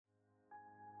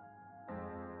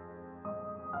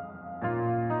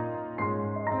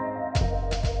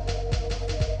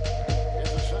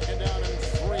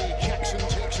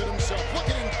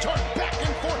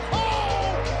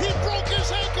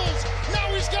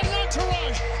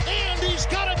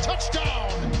Touchdown!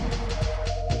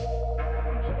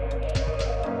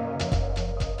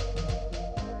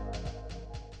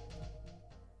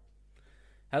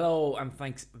 Hello, and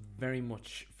thanks very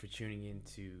much for tuning in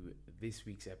to this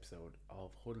week's episode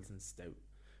of Huddles and Stout.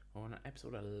 We're on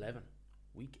episode 11,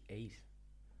 week 8.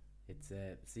 It's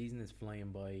the season is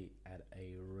flying by at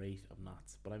a rate of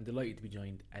knots, but I'm delighted to be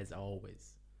joined, as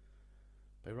always,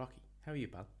 by Rocky. How are you,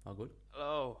 pal? All good?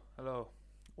 Hello.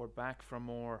 We're back for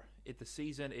more. We're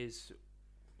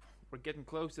getting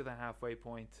close to the halfway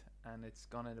point, and it's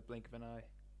gone in a blink of an eye.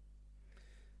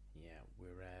 Yeah,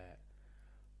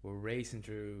 we're racing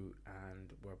through,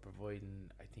 and we're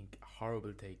providing, I think,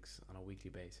 horrible takes on a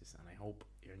weekly basis, and I hope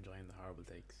you're enjoying the horrible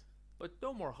takes. But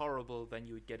no more horrible than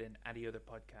you would get in any other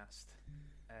podcast.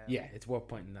 Yeah, it's worth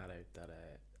pointing that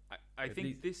out. I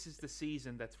think this is the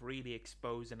season that's really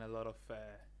exposing a lot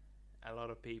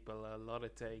of people, a lot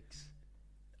of takes.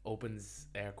 Opens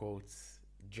air quotes,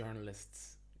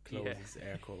 journalists closes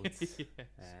air quotes.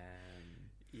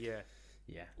 Yes.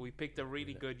 Yeah. We picked a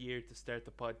really good year to start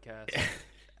the podcast.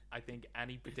 I think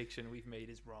any prediction we've made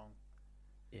is wrong.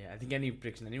 Yeah, I think any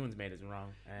prediction anyone's made is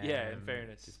wrong. In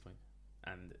fairness. At this point.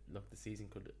 And look, the season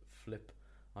could flip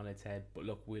on its head. But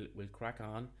look, we'll crack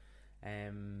on.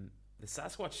 The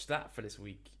Sasquatch stat for this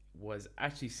week was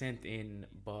actually sent in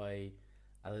by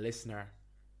a listener,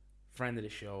 friend of the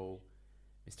show,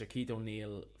 Mr. Keith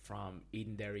O'Neill from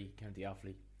Edenderry, County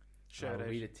Offaly. I'll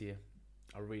read it to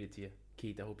you.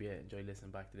 Keith, I hope you enjoy listening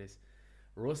back to this.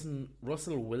 Russell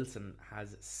Wilson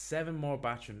has 7 more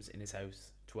bathrooms in his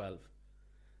house, 12,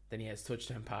 than he has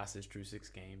touchdown passes through 6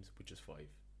 games, which is 5.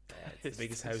 It's the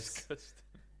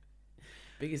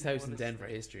biggest house in Denver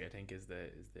history, I think, is the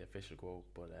official quote.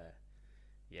 But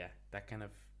yeah, that kind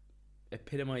of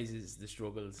epitomizes the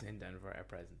struggles in Denver at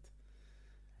present.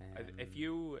 If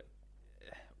you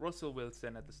Russell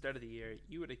Wilson at the start of the year,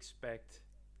 you would expect,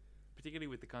 particularly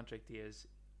with the contract he has,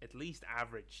 at least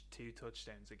average 2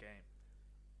 touchdowns a game.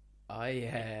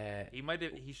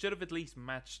 He should have at least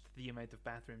matched the amount of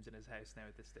bathrooms in his house now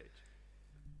at this stage.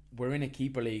 We're in a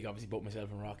keeper league, obviously, both myself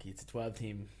and Rocky. It's a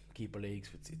 12-team keeper league,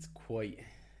 so it's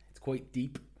quite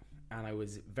deep. And I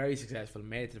was very successful,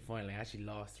 made it to the final. I actually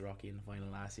lost to Rocky in the final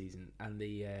last season, and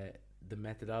the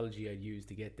methodology I used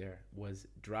to get there was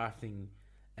drafting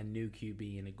a new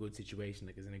QB in a good situation,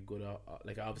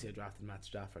 obviously I drafted Matt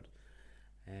Stafford.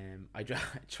 I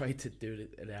tried to do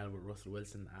it with Russell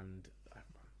Wilson, and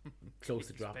I'm close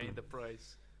to dropping. Paying the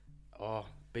price. Oh,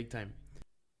 big time.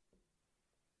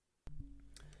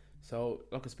 So,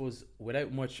 look, I suppose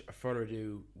without much further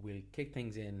ado, we'll kick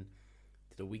things in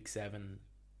to the Week 7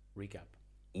 recap.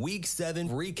 Week 7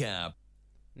 recap.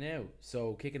 Now,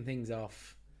 so kicking things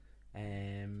off, we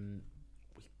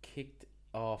kicked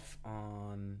off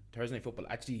on Thursday Night Football.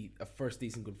 Actually, a first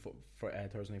decent good for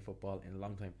Thursday Night Football in a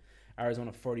long time.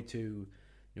 Arizona 42,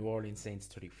 New Orleans Saints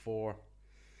 34.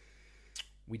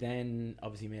 We then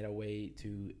obviously made our way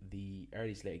to the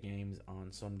early slate games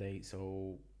on Sunday.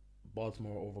 So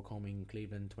Baltimore overcoming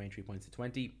Cleveland 23 points to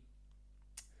 20.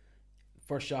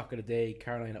 First shock of the day,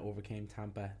 Carolina overcame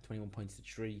Tampa 21 points to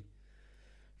 3.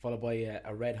 Followed by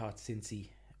a red hot Cincy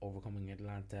overcoming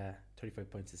Atlanta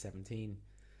 35 points to 17.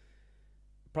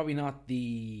 Probably not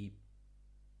the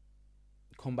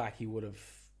comeback he would have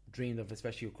dreamed of,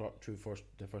 especially through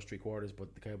the first 3 quarters,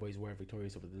 but the Cowboys were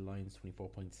victorious over the Lions 24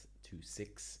 points to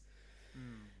 6.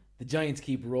 The Giants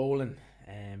keep rolling,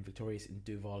 victorious in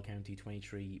Duval County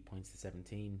 23 points to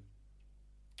 17.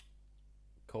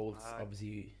 Colts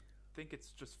obviously. I think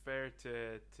it's just fair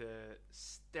to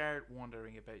start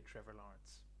wondering about Trevor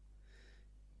Lawrence.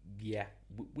 Yeah,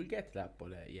 we'll get to that, but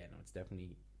it's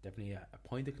definitely a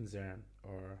point of concern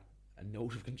or a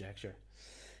note of conjecture.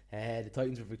 The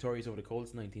Titans were victorious over the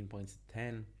Colts 19 points to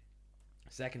 10.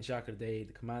 Second shock of the day,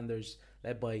 the Commanders,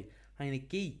 led by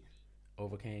Heineke,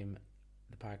 overcame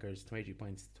the Packers 23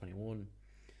 points to 21.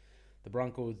 The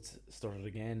Broncos started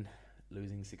again,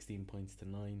 losing 16 points to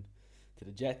 9 to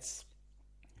the Jets,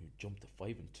 who jumped to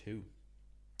 5-2.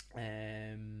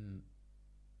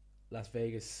 Las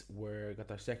Vegas got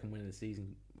their second win of the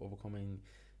season, overcoming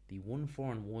the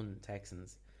 1-4-1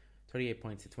 Texans, 38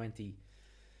 points to 20.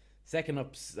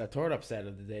 Third upset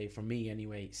of the day for me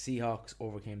anyway. Seahawks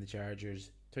overcame the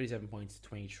Chargers, 37 points to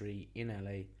 23 in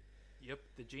LA. Yep,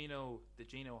 the Geno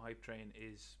hype train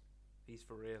he's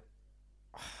for real.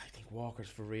 I think Walker's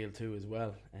for real too as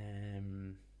well.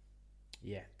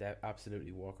 Yeah, that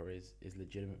absolutely Walker is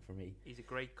legitimate for me. He's a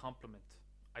great compliment.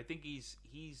 I think he's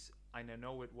I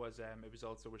know it was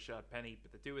also Rashad Penny,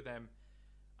 but the two of them,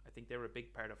 I think they're a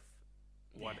big part of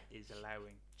what is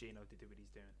allowing Geno to do what he's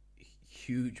doing.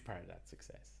 Huge part of that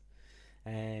success.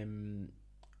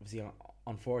 obviously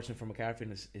unfortunate for McCaffrey in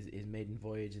his maiden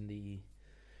voyage in the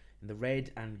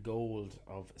red and gold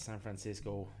of San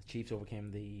Francisco. Chiefs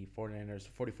overcame the 49ers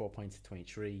 44 points to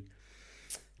 23.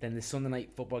 Then the Sunday night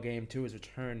football game, Tua's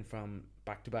return from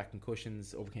back-to-back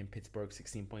concussions, overcame Pittsburgh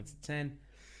 16 points to 10.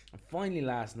 And finally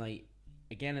last night,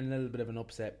 again a little bit of an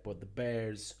upset, but the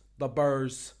Bears,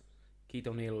 Keith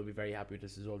O'Neill will be very happy with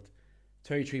this result.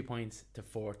 33 points to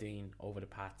 14 over the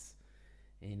Pats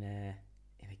in a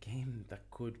game that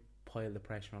could pile the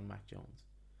pressure on Mac Jones.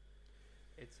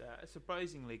 It's a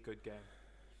surprisingly good game.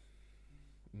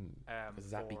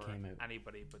 Because Zappy came out.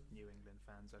 Anybody but New England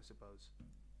fans, I suppose.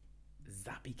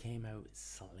 Zappy came out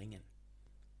slinging.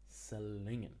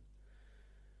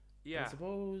 Yeah. I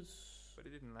suppose. But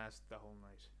it didn't last the whole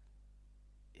night.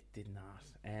 It did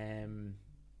not. I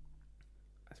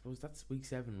suppose that's week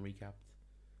 7 recapped.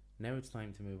 Now it's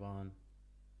time to move on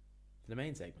to the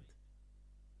main segment.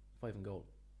 5 and goal.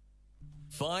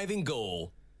 5 and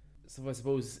goal. So I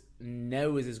suppose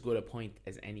now is as good a point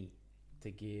as any to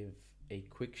give a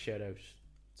quick shout out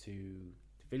to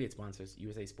affiliate sponsors,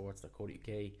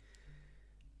 usasports.co.uk.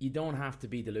 You don't have to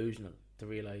be delusional to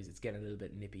realise it's getting a little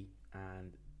bit nippy,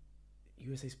 and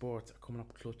USA Sports are coming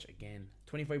up clutch again.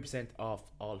 25%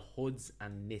 off all hoods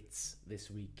and knits this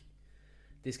week.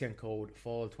 Discount code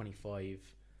FALL25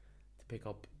 to pick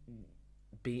up.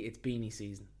 It's beanie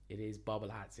season. It is bobble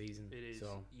hat season. It is.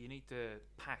 So you need to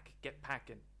get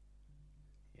packing.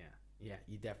 Yeah,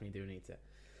 you definitely do need to.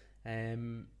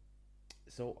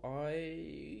 So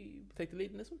I take the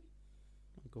lead in this one.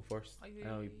 I'll go first.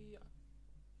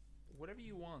 Whatever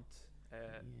you want.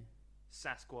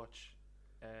 Sasquatch.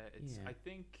 I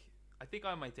think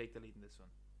I might take the lead in this one.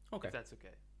 Okay. If that's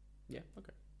okay. Yeah.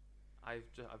 Okay.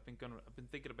 I've been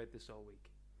thinking about this all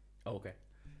week. Okay.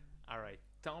 All right.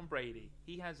 Tom Brady.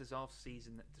 He has his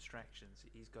off-season distractions.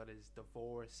 He's got his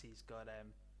divorce. He's got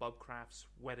Bob Kraft's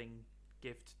wedding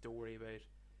gift to worry about.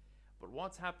 But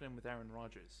what's happening with Aaron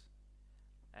Rodgers?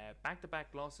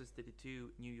 Back-to-back losses to the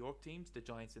two New York teams, the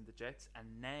Giants and the Jets,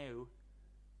 and now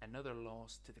another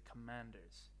loss to the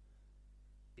Commanders.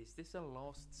 Is this a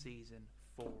lost season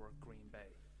for Green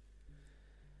Bay?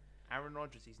 Aaron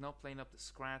Rodgers, he's not playing up to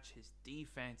scratch. His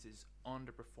defense is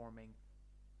underperforming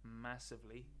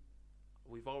massively.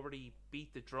 We've already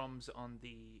beat the drums on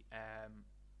the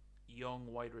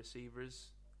young wide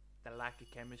receivers, the lack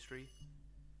of chemistry.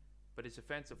 But his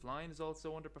offensive line is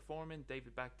also underperforming.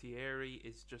 David Bakhtiari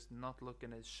is just not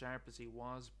looking as sharp as he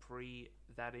was pre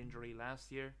that injury last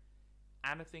year.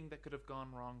 Anything that could have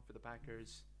gone wrong for the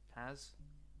Packers has.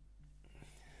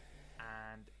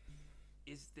 And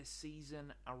is this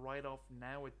season a write-off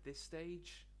now at this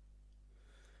stage?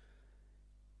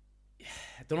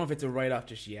 I don't know if it's a write-off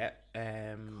just yet.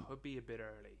 Could be a bit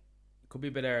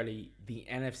early. The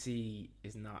NFC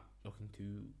is not looking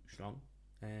too strong.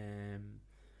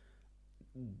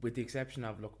 With the exception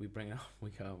of, look, we got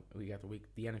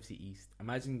the NFC East.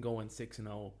 Imagine going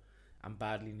 6-0 and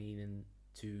badly needing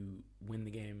to win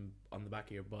the game on the back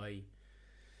of your bye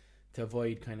to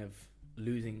avoid kind of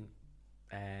losing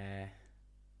kind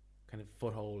of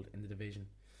foothold in the division.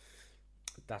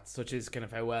 That's such as kind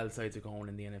of how well sides are going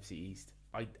in the NFC East.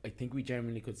 I think we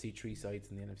generally could see 3 sides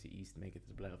in the NFC East make it to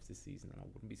the playoffs this season, and I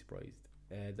wouldn't be surprised.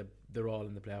 They're all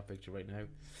in the playoff picture right now.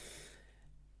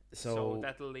 So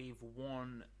that'll leave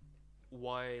one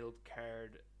wild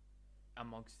card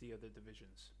amongst the other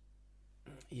divisions.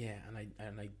 Yeah,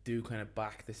 and I do kind of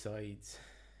back the sides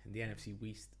in the NFC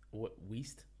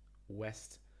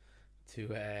West to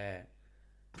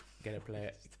get a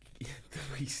player the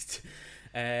West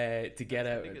to get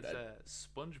out. I think it's a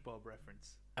SpongeBob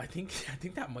reference. I think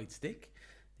that might stick.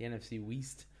 The NFC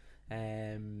West.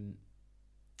 I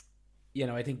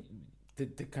think the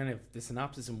kind of the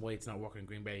synopsis and why it's not working in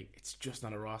Green Bay, it's just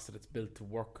not a roster that's built to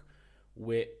work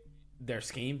with their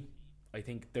scheme. I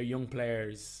think their young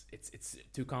players, it's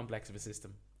too complex of a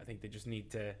system. I think they just need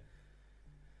to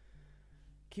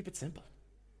keep it simple.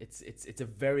 It's a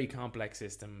very complex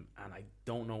system, and I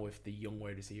don't know if the young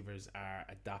wide receivers are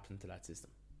adapting to that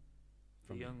system.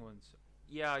 The young ones.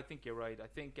 Yeah, I think you're right. I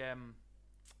think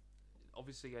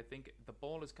obviously I think the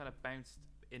ball has kind of bounced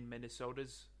in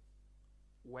Minnesota's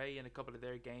way in a couple of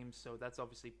their games, so that's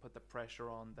obviously put the pressure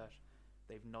on that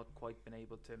they've not quite been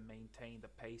able to maintain the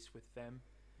pace with them.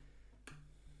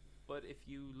 But if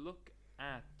you look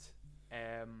at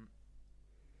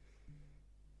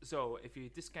so if you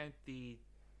discount the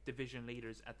division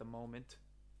leaders at the moment,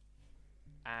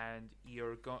 and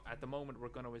at the moment we're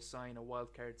going to assign a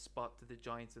wild card spot to the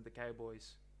Giants and the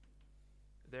Cowboys.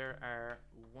 There are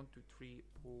 1, 2, 3,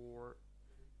 4,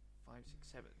 5, 6,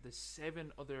 7. There's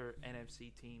 7 other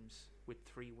NFC teams with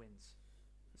 3 wins.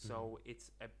 So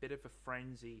it's a bit of a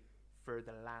frenzy for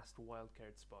the last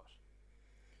wildcard spot.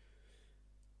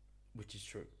 Which is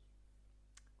true.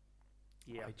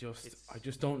 Yeah, I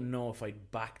just don't know if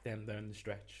I'd back them down the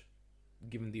stretch,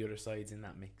 given the other sides in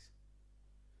that mix.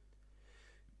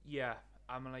 yeah.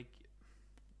 I'm like,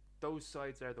 those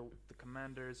sides are the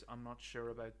Commanders. I'm not sure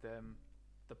about them.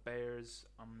 The Bears,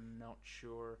 I'm not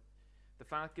sure. The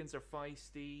Falcons are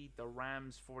feisty. The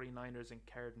Rams, 49ers, and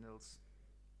Cardinals.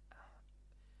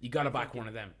 You got to I back think one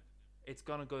of them. It's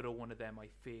gonna go to one of them, I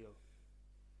feel.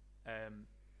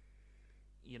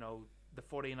 You know, the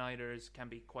 49ers can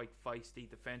be quite feisty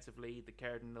defensively, the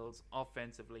Cardinals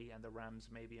offensively, and the Rams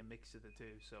maybe a mix of the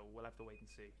two. So we'll have to wait and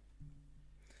see.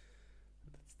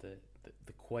 That's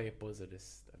the quiet buzzer.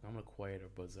 I'm a quieter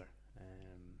buzzer.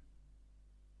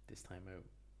 This time out,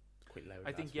 it's quite loud.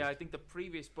 I think the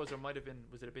previous buzzer might have been,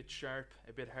 was it a bit sharp,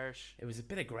 a bit harsh? It was a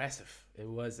bit aggressive. It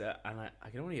was, and I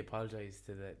can only apologise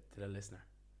to the listener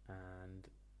and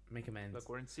make amends. Look,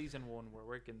 we're in season 1. We're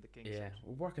working the kinks. Yeah,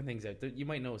 we're working things out. You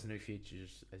might notice new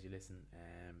features as you listen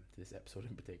to this episode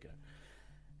in particular.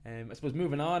 I suppose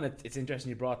moving on, it's interesting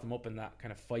you brought them up in that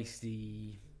kind of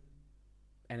feisty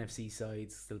NFC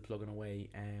sides still plugging away.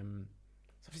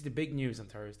 It's obviously the big news on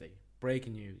Thursday.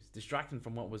 Breaking news. Distracting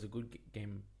from what was a good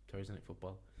game Thursday Night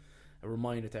Football. A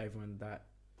reminder to everyone that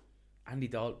Andy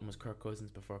Dalton was Kirk Cousins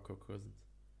before Kirk Cousins.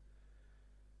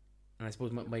 And I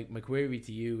suppose my query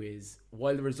to you is,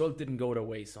 while the result didn't go their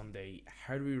way Sunday,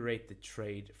 how do we rate the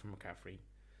trade for McCaffrey?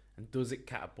 And does it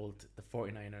catapult the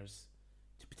 49ers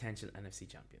to potential NFC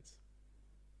champions?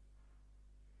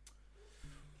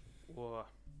 Well,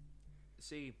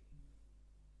 see,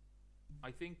 I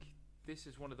think this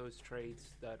is one of those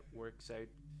trades that works out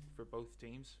for both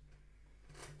teams.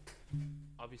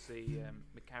 Obviously,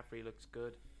 McCaffrey looks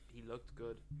good. He looked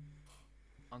good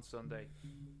on Sunday.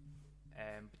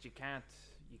 But you can't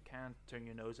turn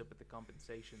your nose up at the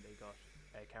compensation they got,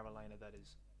 Carolina, that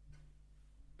is.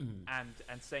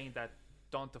 And saying that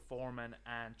Donta Foreman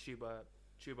and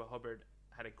Chuba Hubbard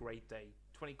had a great day.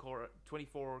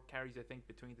 24 carries, I think,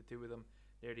 between the two of them.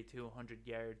 Nearly 200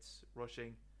 yards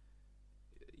rushing.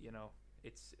 You know,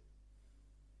 it's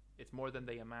more than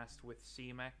they amassed with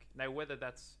C-Mac. Now, whether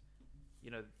that's,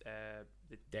 the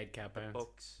dead cap the bounce.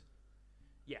 Bucks,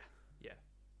 yeah.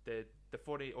 The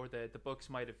 40 or the Bucks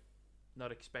might have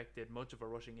not expected much of a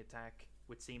rushing attack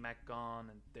with C-Mac gone,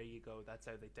 and there you go. That's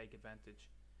how they take advantage.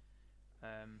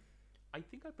 I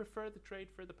think I prefer the trade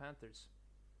for the Panthers.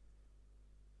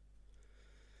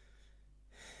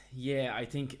 Yeah, I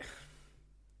think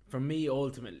for me,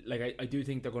 ultimately, like I do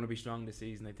think they're going to be strong this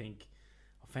season. I think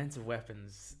offensive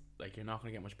weapons, like, you're not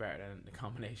going to get much better than the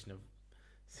combination of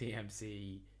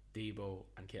CMC, Debo,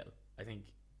 and Kittle.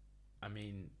 I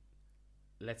mean,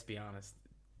 let's be honest,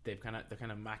 they're kind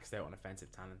of maxed out on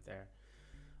offensive talent there.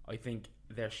 I think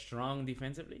they're strong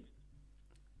defensively,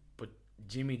 but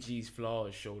Jimmy G's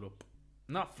flaws showed up.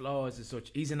 Not flaws as such.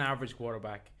 He's an average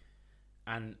quarterback,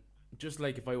 and just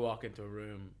like if I walk into a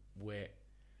room with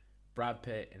Brad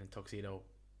Pitt in a tuxedo,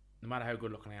 no matter how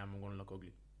good looking I am, I'm going to look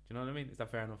ugly. Do you know what I mean? Is that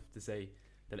fair enough to say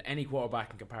that any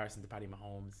quarterback in comparison to Patty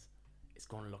Mahomes is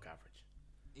going to look average?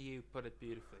 You put it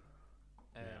beautifully.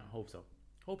 Yeah, I hope so.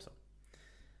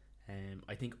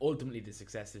 I think ultimately the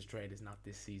success of this trade is not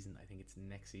this season. I think it's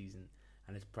next season,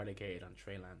 and it's predicated on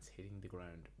Trey Lance hitting the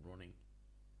ground running.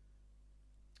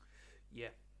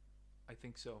 Yeah, I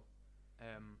think so.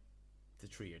 It's a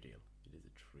 3-year deal. It is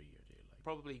a 3-year deal.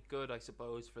 Probably good, I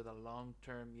suppose, for the long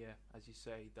term. Yeah, as you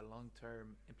say, the long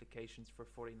term implications for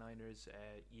 49ers.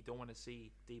 You don't want to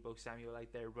see Debo Samuel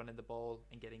out there running the ball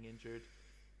and getting injured.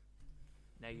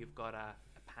 Now you've got a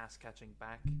pass catching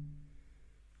back.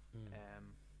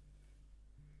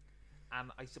 And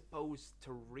I suppose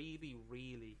to really,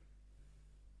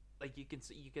 like, you can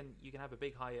have a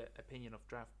big high opinion of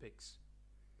draft picks,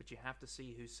 but you have to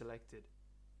see who's selected.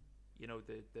 You know,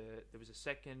 there was a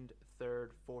 2nd,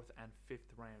 3rd, 4th, and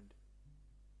 5th round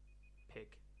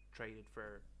pick traded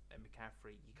for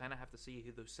McCaffrey. You kind of have to see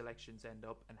who those selections end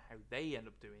up and how they end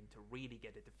up doing to really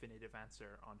get a definitive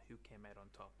answer on who came out on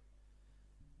top.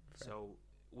 Fair. So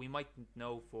we mightn't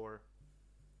know for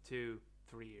 2-3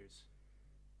 years.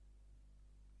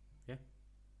 Yeah,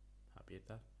 happy at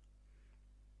that.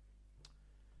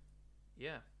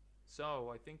 Yeah,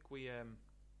 so I think we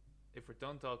if we're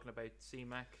done talking about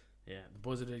C-Mac, yeah, the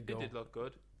buzzer did go. Who did look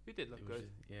good?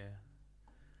 Yeah,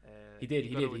 he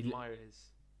did. Admire his.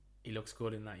 He looks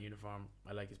good in that uniform.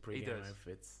 I like his pre-game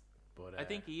outfits. But I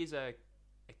think he is a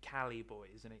Cali boy,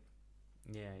 isn't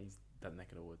he? Yeah, he's that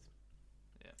neck of the woods.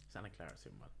 Yeah, Santa Clara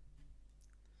suiting well.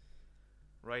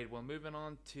 Right. Well, moving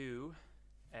on to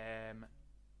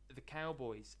the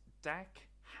Cowboys, Dak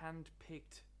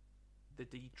handpicked the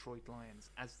Detroit Lions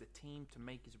as the team to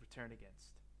make his return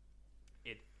against.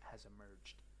 It has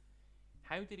emerged.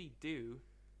 How did he do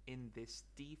in this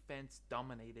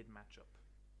defense-dominated matchup?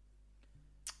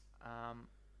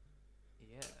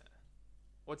 Yeah.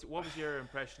 What was your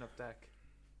impression of Dak?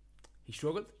 He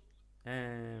struggled.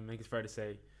 I think it's fair to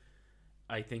say.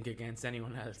 I think against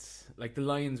anyone else, like the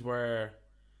Lions were,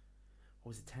 what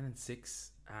was it,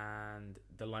 10-6, and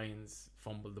the Lions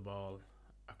fumbled the ball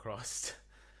across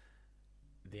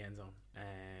the end zone,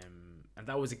 and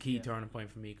that was a key turning point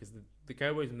for me because the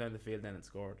Cowboys went down the field then and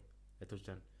scored a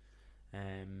touchdown.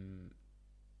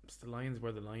 The Lions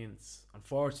were the Lions.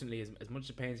 Unfortunately, as much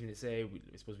as it pains me to say,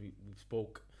 I suppose we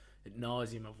spoke ad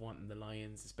nauseum of wanting the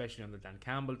Lions, especially under Dan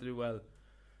Campbell, to do well.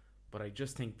 But I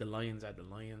just think the Lions are the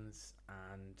Lions,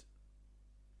 and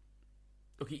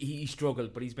look, he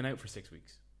struggled, but he's been out for 6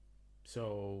 weeks.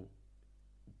 So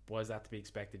was that to be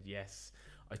expected? Yes.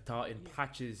 I thought in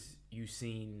patches you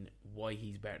seen why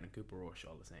he's better than Cooper Rush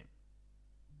all the same.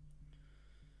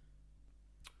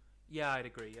 Yeah, I'd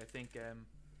agree. I think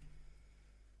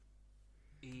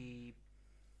he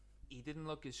didn't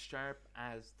look as sharp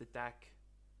as the Dak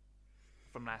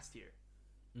from last year.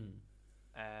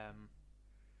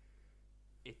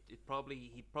 He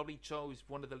probably chose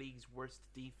one of the league's worst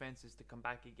defenses to come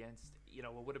back against. You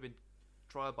know, it would have been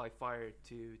trial by fire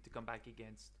to come back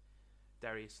against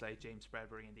Darius Slay, James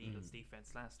Bradbury, and the Eagles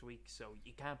defense last week. So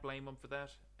you can't blame him for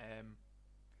that. And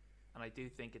I do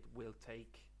think it will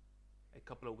take a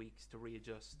couple of weeks to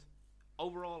readjust.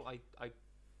 Overall, I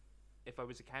if I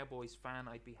was a Cowboys fan,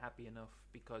 I'd be happy enough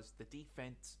because the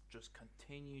defense just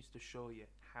continues to show you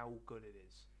how good it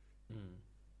is.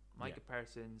 Micah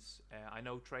Parsons, I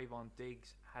know Trayvon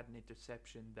Diggs had an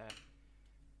interception that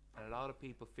a lot of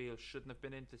people feel shouldn't have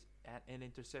been an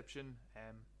interception.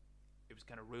 It was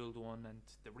kind of ruled one, and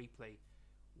the replay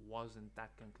wasn't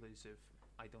that conclusive.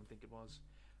 I don't think it was,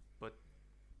 but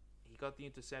he got the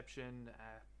interception,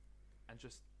 and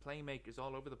just playmakers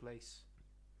all over the place.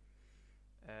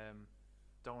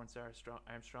 Dorrance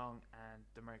Armstrong and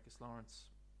DeMarcus Lawrence,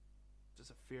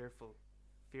 just a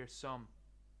fearsome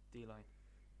D-line.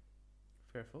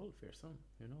 Fearsome.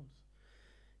 Who knows?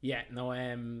 Yeah, no.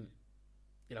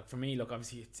 Look, for me,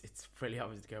 obviously it's fairly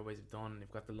obvious the Cowboys have done.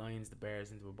 They've got the Lions, the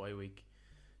Bears into a bye week,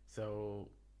 so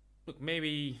look,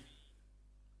 maybe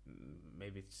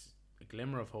it's a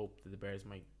glimmer of hope that the Bears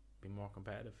might be more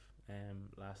competitive.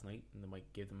 Last night, and they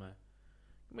might give them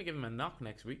a knock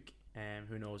next week.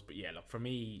 Who knows? But yeah, look, for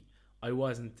me, I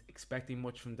wasn't expecting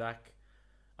much from Dak.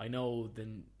 I know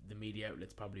the media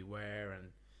outlets probably were,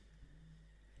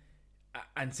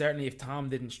 and certainly if Tom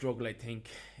didn't struggle, I think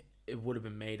it would have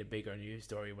been made a bigger news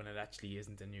story when it actually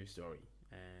isn't a news story.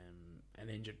 An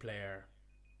injured player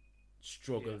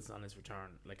struggles on his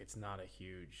return. Like, it's not a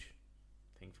huge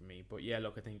thing for me. But yeah,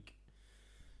 look, I think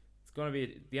it's going to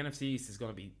be, the NFC East is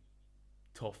going to be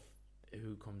tough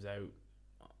who comes out.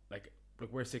 Like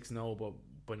we're 6-0, but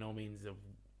by no means is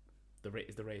the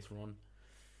race run.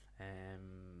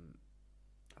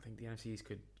 I think the NFC East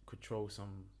could throw up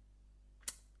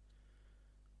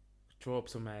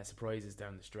some surprises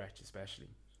down the stretch, especially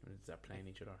when they're playing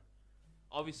each other.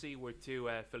 Obviously, we're two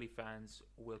Philly fans.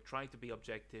 We'll try to be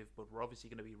objective, but we're obviously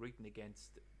going to be rooting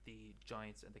against the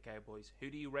Giants and the Cowboys. Who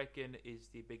do you reckon is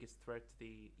the biggest threat to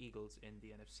the Eagles in the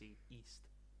NFC East?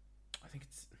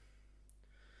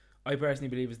 I personally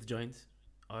believe it's the Giants.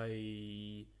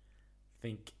 I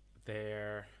think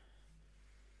they're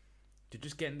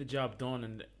just getting the job done,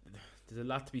 and there's a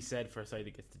lot to be said for a side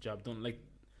that gets the job done. Like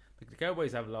the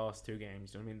Cowboys have lost 2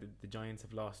 games. You know what I mean? The Giants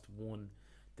have lost 1.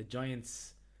 The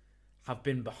Giants have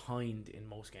been behind in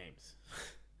most games.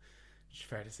 It's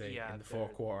fair to say, in the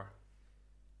fourth quarter.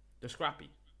 They're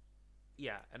scrappy.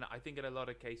 Yeah, and I think in a lot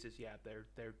of cases,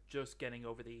 they're just getting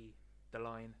over the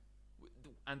line.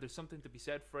 And there's something to be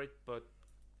said for it, but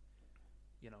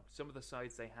some of the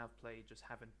sides they have played just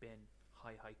haven't been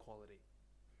high quality.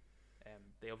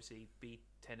 They obviously beat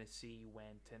Tennessee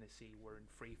when Tennessee were in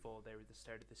free fall there at the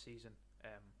start of the season.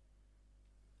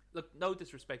 Look, no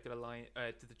disrespect to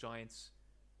the Giants.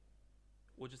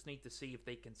 We'll just need to see if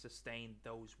they can sustain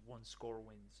those 1-score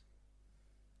wins.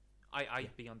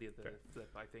 I'd be on the other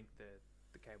flip. I think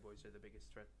the Cowboys are the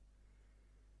biggest threat.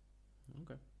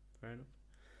 Okay, fair enough.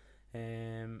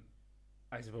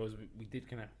 I suppose we did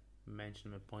kind of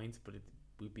mention them at points, but it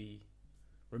would be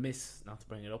remiss not to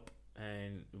bring it up.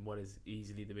 And what is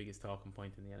easily the biggest talking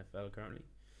point in the NFL currently.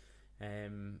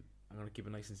 I'm going to keep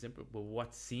it nice and simple. But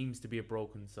what seems to be a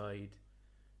broken side,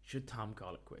 should Tom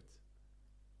call it quits?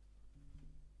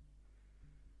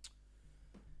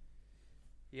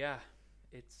 Yeah,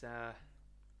 It's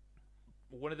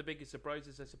one of the biggest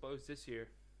surprises, I suppose, this year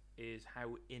is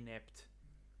how inept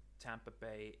Tampa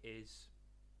Bay is.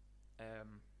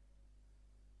 Um,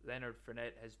 Leonard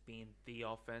Fournette has been the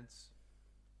offense,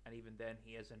 and even then,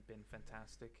 he hasn't been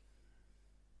fantastic.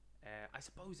 I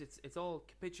suppose it's all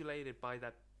capitulated by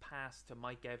that pass to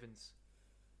Mike Evans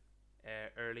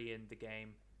early in the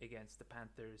game against the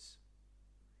Panthers.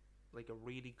 Like a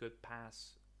really good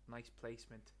pass, nice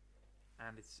placement,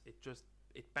 and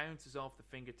it bounces off the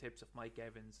fingertips of Mike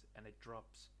Evans and it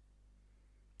drops.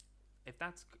 If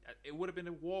that's it would have been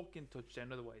a walk-in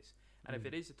touchdown otherwise, and if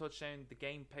it is a touchdown, the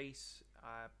game pace,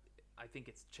 I think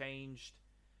it's changed.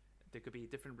 There could be a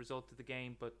different result to the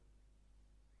game, but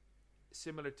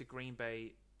similar to Green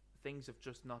Bay, things have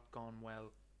just not gone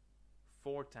well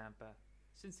for Tampa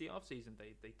since the offseason.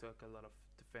 They took a lot of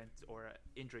defense or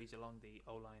injuries along the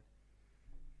O line.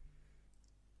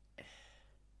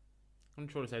 I'm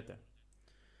gonna throw this out there.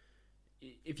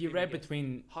 If you read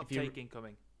between hot take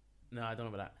incoming. No, I don't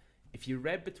know about that. If you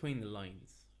read between the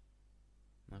lines,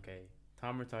 okay,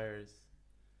 Tom retires.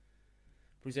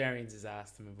 Bruce Arians is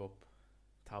asked to move up.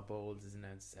 Todd Bowles is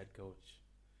announced as head coach.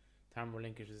 Tom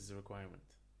relinquishes his requirement.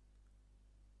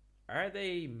 Are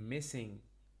they missing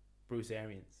Bruce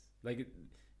Arians? Like,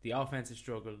 the offense has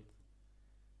struggled.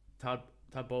 Todd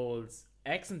Bowles,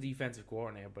 excellent defensive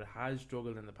coordinator, but has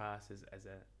struggled in the past as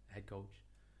a head coach.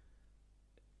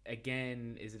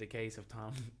 Again, is it a case of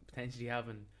Tom potentially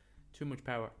having too much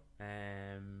power?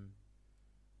 And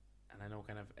I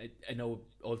know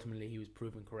ultimately he was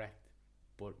proven correct,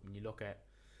 but when you look at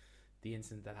the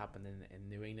incident that happened in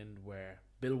New England where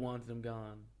Bill wanted him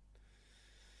gone,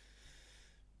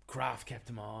 Kraft kept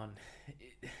him on,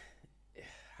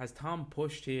 has Tom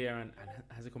pushed here and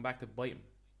has it come back to bite him?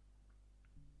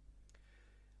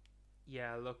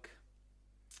 Yeah, look,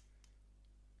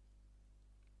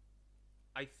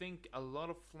 I think a lot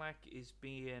of flack is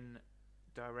being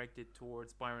directed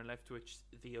towards Byron Leftwich,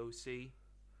 the OC,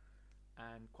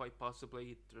 and quite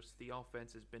possibly just the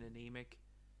offense has been anemic.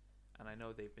 And I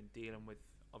know they've been dealing with,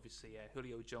 obviously,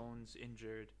 Julio Jones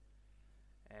injured.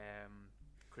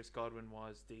 Chris Godwin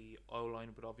was the O-line,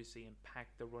 would obviously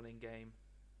impact the running game.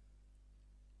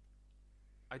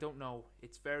 I don't know.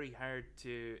 It's very hard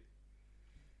to,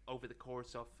 over the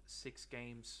course of 6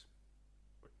 games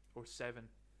or 7,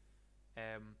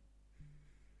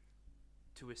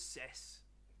 to assess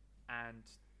and,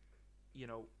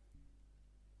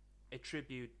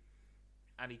 attribute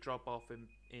any drop off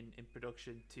in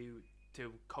production to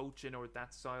coaching or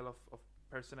that style of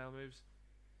personnel moves.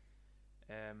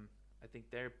 I think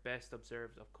they're best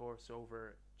observed, of course,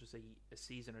 over just a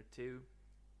season or 2.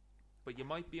 But you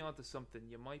might be onto something.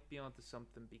 You might be onto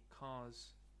something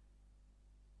because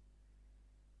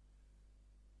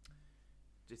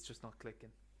it's just not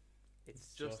clicking.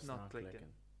 It's just not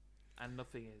clicking. And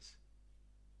nothing is.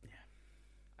 Yeah.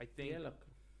 I think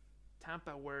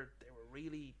Tampa they were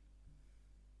really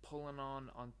pulling on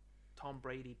Tom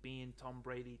Brady being Tom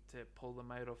Brady to pull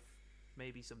them out of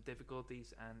maybe some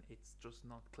difficulties, and it's just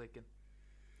not clicking.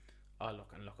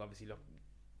 Obviously,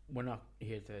 we're not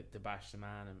here to bash the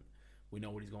man, and we know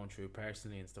what he's going through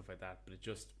personally and stuff like that, but I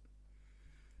just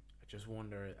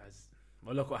wonder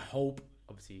I hope,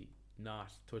 obviously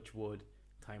not, touch wood,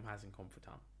 time hasn't come for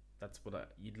Tom. That's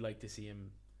what you'd like to see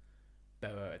him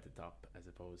bow out at the top, as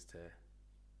opposed to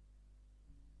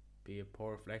be a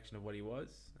poor reflection of what he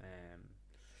was.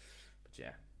 But yeah,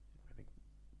 I think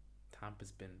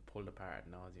Tampa's been pulled apart ad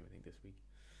nauseum, I think, this week.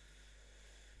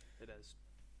 It is.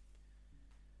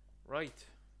 Right.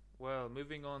 Well,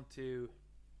 moving on to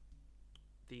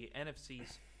the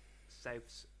NFC's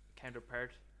South's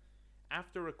counterpart.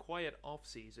 After a quiet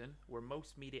off-season where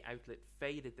most media outlet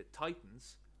faded the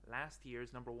Titans, last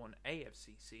year's number 1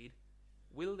 AFC seed,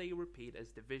 will they repeat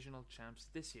as divisional champs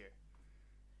this year?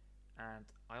 And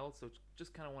I also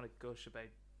just kind of want to gush about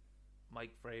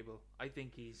Mike Vrabel. I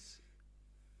think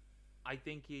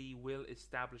he will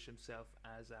establish himself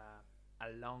as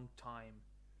a long time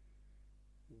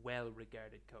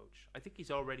well-regarded coach. I think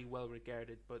he's already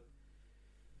well-regarded, but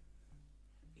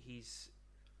he's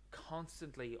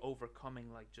constantly overcoming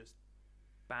just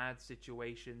bad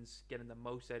situations, getting the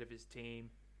most out of his team,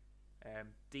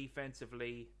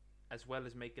 defensively, as well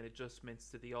as making adjustments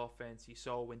to the offense. You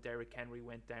saw when Derrick Henry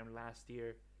went down last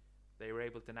year, they were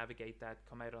able to navigate that,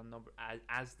 come out on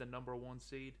as the number 1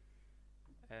 seed.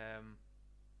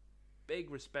 Big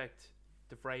respect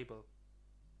to Vrabel,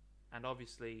 and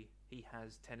obviously he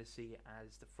has Tennessee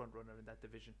as the front runner in that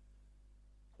division.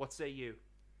 What say you?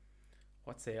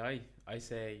 What say I? I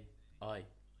say I.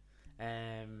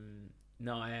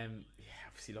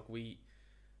 Obviously, look, we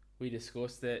We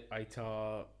discussed it. I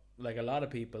thought, like a lot of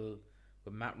people,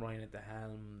 with Matt Ryan at the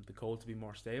helm, the Colts would be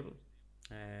more stable.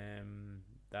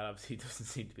 That obviously doesn't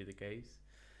seem to be the case.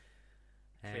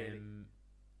 Clearly.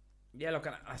 Yeah, look,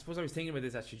 I suppose I was thinking about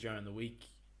this actually during the week.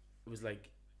 It was like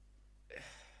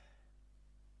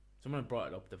someone brought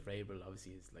it up that Vrabel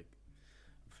obviously is like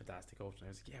a fantastic coach, and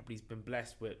I was like, yeah, but he's been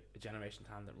blessed with a generation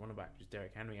talent at running back, which is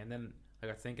Derrick Henry. And then I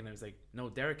got thinking, I was like, no,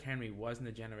 Derrick Henry wasn't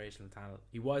a generational talent.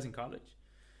 He was in college,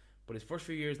 but his first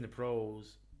few years in the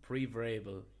pros,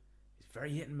 pre-Vrabel, he's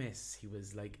very hit and miss. He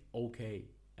was like okay,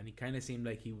 and he kind of seemed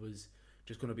like he was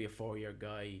just going to be a 4-year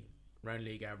guy, round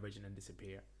league average, and then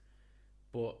disappear.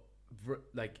 But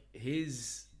like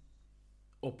his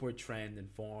upward trend in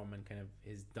form and kind of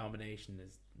his domination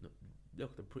as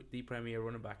look the premier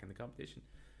running back in the competition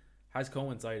has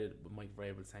coincided with Mike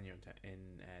Vrabel's tenure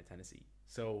in Tennessee.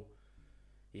 So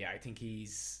yeah, I think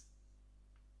he's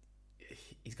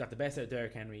got the best out of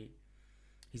Derrick Henry.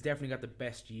 He's definitely got the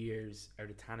best years out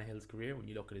of Tannehill's career when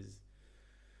you look at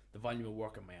the volume of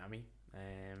work in Miami.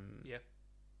 Yeah.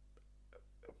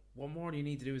 What more do you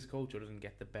need to do as a coach other than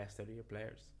get the best out of your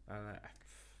players?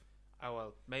 Oh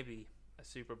well, maybe a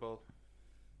Super Bowl.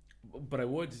 But I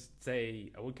would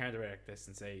counteract this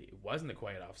and say it wasn't a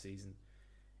quiet off season.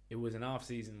 It was an off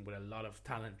season with a lot of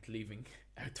talent leaving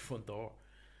out the front door.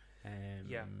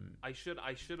 Yeah, I should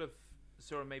have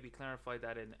sort of maybe clarified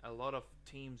that. In a lot of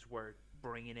teams were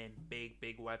bringing in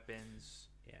big weapons,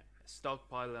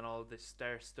 stockpiling all this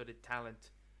star-studded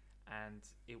talent, and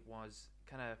it was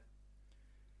kind of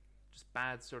just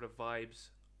bad sort of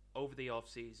vibes over the off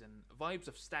season, vibes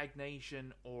of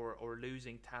stagnation or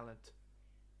losing talent.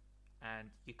 And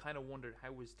you kind of wondered,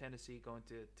 how was Tennessee going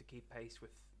to keep pace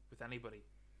with anybody?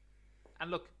 And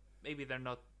look, maybe they're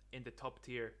not in the top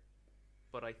tier,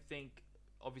 but I think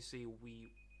obviously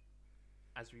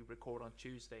as we record on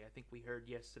Tuesday, I think we heard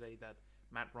yesterday that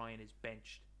Matt Ryan is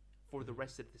benched for the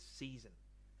rest of the season.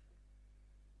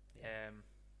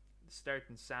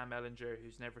 Starting Sam Ellinger,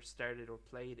 who's never started or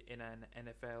played in an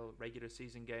NFL regular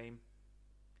season game.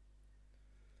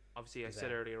 Obviously, I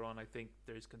said earlier on, I think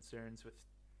there's concerns with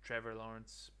Trevor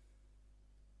Lawrence.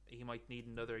 He might need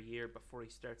another year before he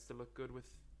starts to look good with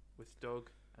Doug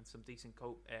and some decent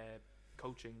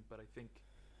coaching, but I think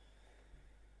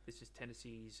this is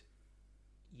Tennessee's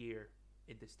year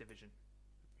in this division.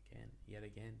 Yet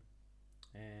again.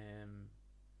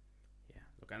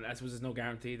 Look, and I suppose there's no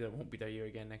guarantee that it won't be their year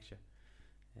again next year.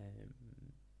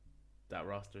 That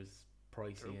roster's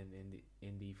pricey in the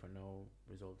Indy for no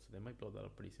results, so they might blow that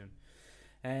up pretty soon.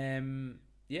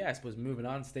 I suppose moving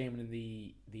on, staying in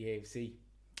the AFC.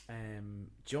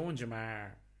 Joe and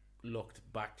Jamar looked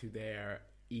back to their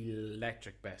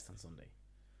electric best on Sunday.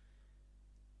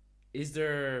 Is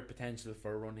there potential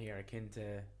for a run here akin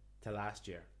to last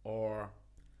year, or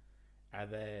are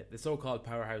the so-called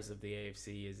powerhouse of the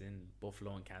AFC is in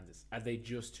Buffalo and Kansas? Are they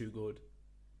just too good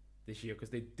this year? Because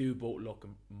they do both look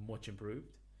much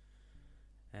improved.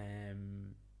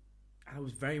 And it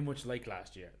was very much like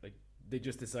last year. Like they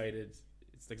just decided,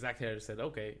 it's exactly how they said,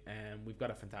 okay, we've got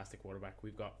a fantastic quarterback,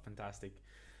 we've got fantastic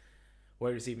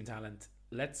wide receiving talent.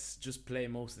 Let's just play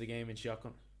most of the game in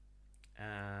shotgun,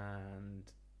 and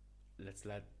let's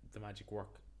let the magic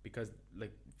work. Because,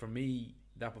 like, for me,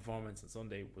 that performance on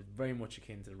Sunday was very much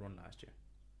akin to the run last year.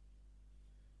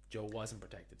 Joe wasn't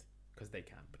protected because they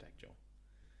can't protect Joe.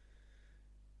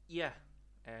 Yeah,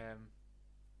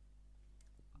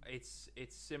 it's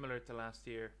similar to last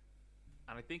year,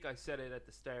 and I think I said it at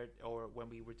the start or when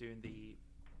we were doing the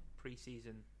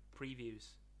preseason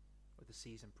previews or the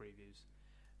season previews,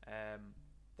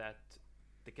 that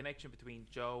the connection between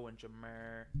Joe and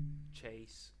Jamar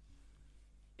Chase,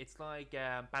 it's like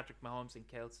Patrick Mahomes and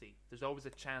Kelsey. There's always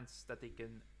a chance that they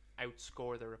can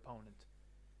outscore their opponent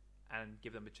and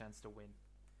give them a chance to win.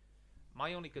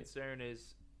 My only concern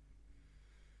is,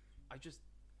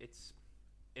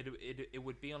 it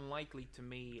would be unlikely to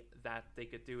me that they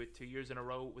could do it 2 years in a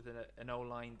row with an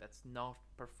O-line that's not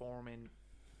performing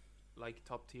like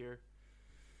top tier.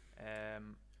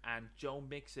 And Joe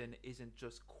Mixon isn't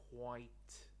just quite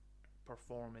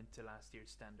performing to last year's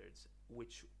standards,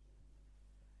 which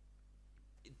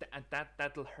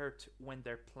that'll hurt when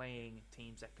they're playing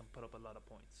teams that can put up a lot of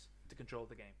points to control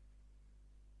the game.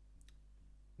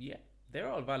 Yeah, they're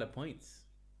all valid points.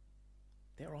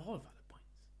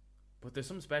 But there's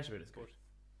something special about this guy.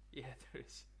 Yeah, there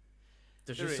is.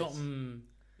 There's something.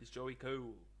 Is Joey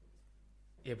cool?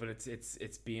 Yeah, but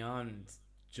it's beyond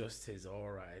just his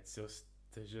aura. It's just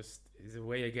there's a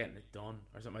way of getting it done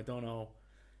or something. I don't know.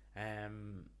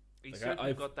 He's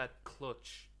certainly got that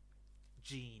clutch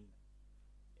gene.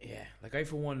 Yeah, like I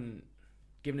for one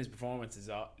given his performances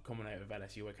coming out of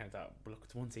LSU, I kind of thought, well, look,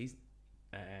 it's one season.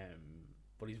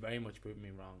 But he's very much proven me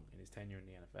wrong in his tenure in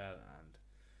the NFL, and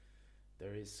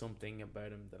there is something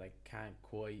about him that I can't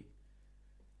quite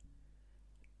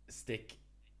stick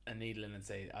a needle in and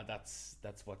say, that's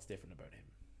what's different about him.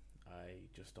 I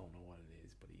just don't know what it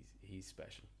is, but he's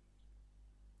special.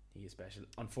 He is special.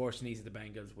 Unfortunately, he's at the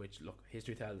Bengals, which, look,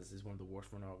 history tells us is one of the worst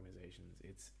run organizations.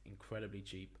 It's incredibly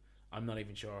cheap. I'm not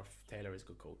even sure if Taylor is a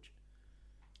good coach.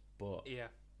 But yeah,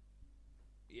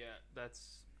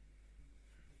 that's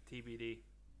TBD.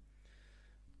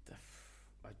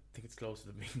 I think it's closer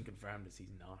to being confirmed as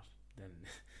he's not than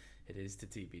it is to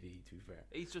TBD, to be fair.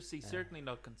 He's certainly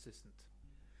not consistent.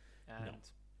 And no.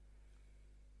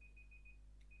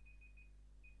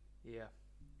 Yeah.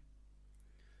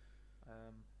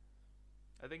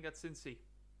 I think that's Cincy.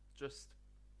 Just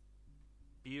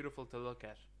beautiful to look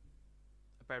at.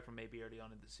 Apart from maybe early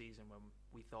on in the season when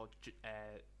we thought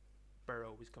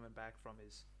Burrow was coming back from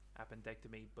his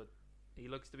appendectomy, but he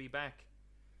looks to be back.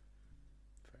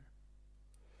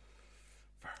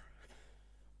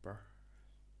 Fair.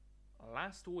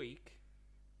 Last week,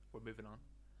 we're moving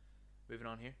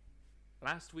on here.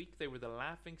 Last week, they were the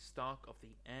laughing stock of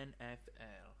the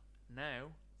NFL. Now,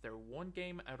 they're one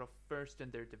game out of first in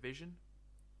their division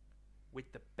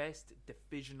with the best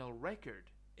divisional record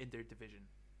in their division.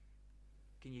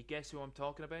 Can you guess who I'm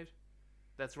talking about?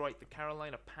 That's right, the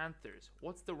Carolina Panthers.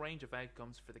 What's the range of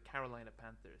outcomes for the Carolina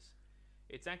Panthers?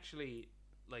 It's actually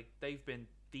like they've been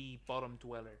the bottom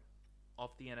dweller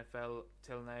of the NFL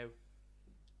till now.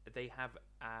 They have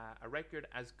a record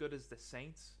as good as the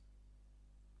Saints.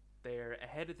 They're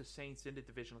ahead of the Saints in the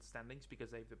divisional standings because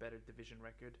they have the better division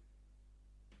record.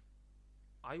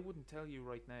 I wouldn't tell you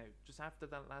right now. Just after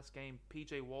that last game,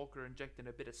 PJ Walker injecting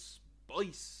a bit of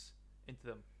spice into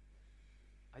them.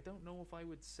 I don't know if I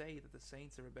would say that the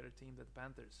Saints are a better team than the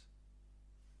Panthers.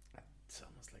 It's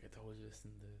almost like I told you this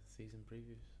in the season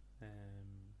previews.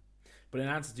 But in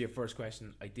answer to your first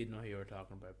question, I did know who you were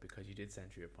talking about because you did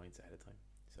send through your points ahead of time.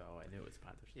 So I knew it was the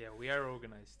Panthers. Yeah, we are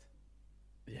organised.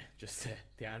 Yeah, just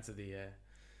to answer the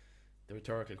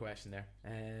rhetorical question there.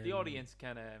 The audience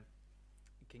can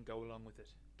go along with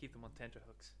it. Keep them on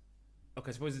tenterhooks. Okay,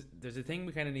 I suppose there's a thing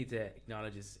we kind of need to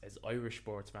acknowledge as Irish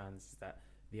sports fans, that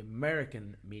the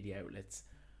American media outlets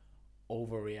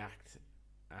overreact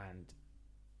and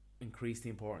increase the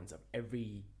importance of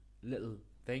every little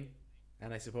thing.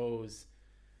 And I suppose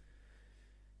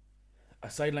a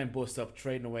sideline bust up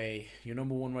trading away your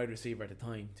number one wide receiver at the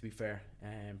time, to be fair,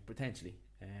 potentially.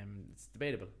 It's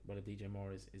debatable whether DJ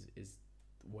Moore is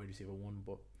wide receiver one,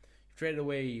 but you've traded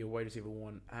away your wide receiver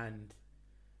one and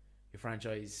your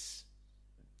franchise,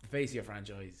 the face of your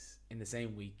franchise, in the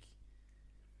same week.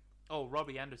 Oh,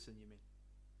 Robbie Anderson, you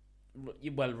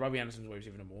mean? Well, Robbie Anderson's wide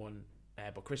receiver number one,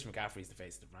 but Christian McCaffrey's the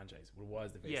face of the franchise. Well,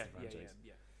 was the face of the franchise.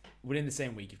 Yeah. Within the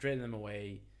same week, you've traded them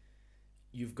away.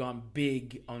 You've gone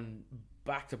big on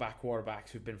back-to-back quarterbacks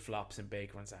who've been flops in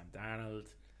Baker and Sam Darnold.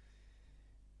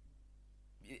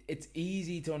 It's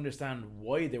easy to understand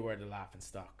why they were the laughing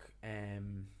stock. I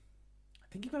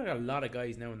think you've got a lot of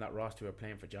guys now in that roster who are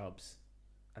playing for jobs,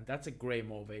 and that's a great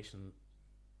motivation,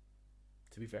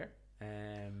 to be fair.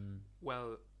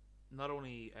 Well, not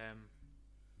only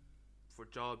for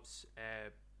jobs,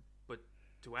 but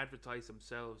to advertise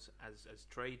themselves as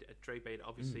trade bait.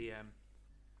 Obviously,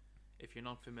 if you're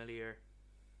not familiar,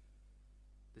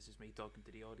 this is me talking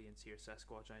to the audience here,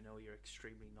 Sasquatch. I know you're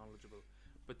extremely knowledgeable,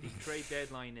 but the trade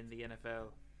deadline in the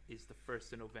NFL is the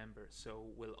 1st of November, so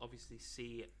we'll obviously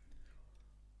see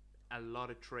a lot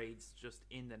of trades just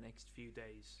in the next few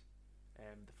days.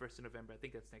 The 1st of November, I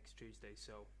think that's next Tuesday,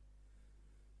 so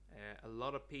a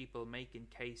lot of people making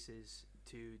cases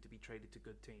to be traded to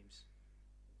good teams.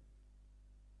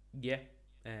 Yeah.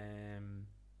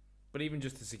 But even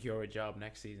just to secure a job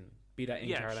next season, be that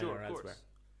in Carolina or elsewhere.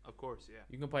 Of course, yeah.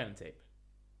 You can put it on tape.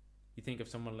 You think of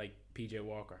someone like PJ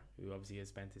Walker, who obviously has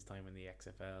spent his time in the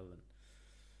XFL, and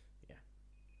yeah,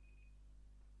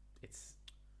 it's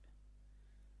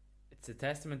a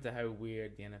testament to how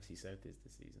weird the NFC South is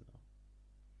this season, though.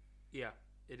 Yeah,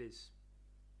 it is.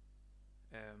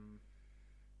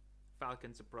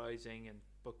 Falcons surprising and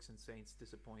Bucks and Saints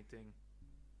disappointing.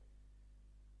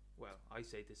 Well, I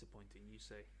say disappointing. You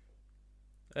say.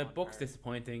 Bucks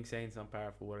disappointing, Saints on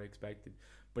par for what I expected,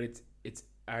 but it's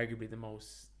arguably the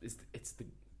most. It's the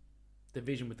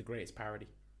division with the greatest parity.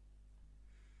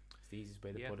 It's the easiest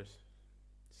way to put it.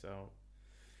 So,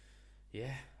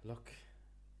 yeah, look.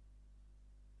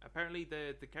 Apparently,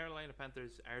 the Carolina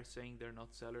Panthers are saying they're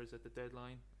not sellers at the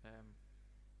deadline.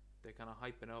 They're kind of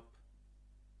hyping up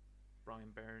Brian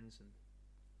Burns and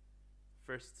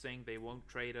First saying they won't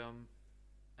trade him,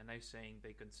 and now saying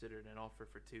they considered an offer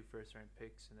for 2 first-round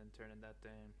picks and then turning that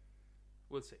down.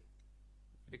 We'll see.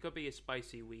 It could be a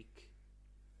spicy week,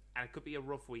 and it could be a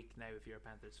rough week now if you're a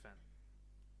Panthers fan.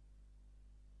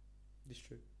 This is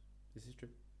true. This is true.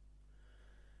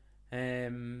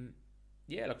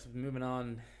 Yeah, look, so moving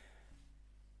on.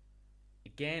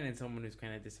 Again, and someone who's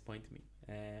kind of disappointed me.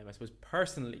 I suppose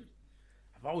personally,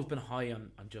 I've always been high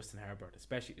on Justin Herbert,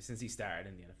 especially since he started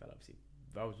in the NFL. Obviously,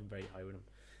 I've always been very high with him.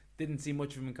 Didn't see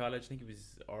much of him in college. I think it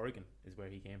was Oregon is where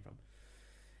he came from.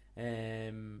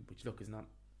 Which look is not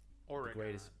Oregon. the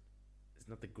greatest. It's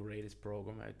not the greatest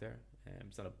program out there.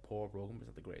 It's not a poor program, but it's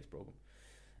not the greatest program.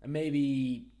 And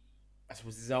maybe, I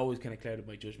suppose, this has always kind of clouded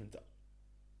my judgment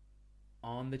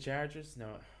on the Chargers.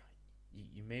 Now,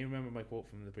 you may remember my quote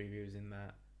from the previews in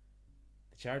that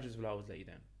the Chargers will always let you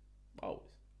down. Always.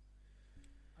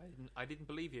 I didn't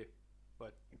believe you,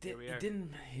 but here we are.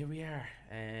 Here we are.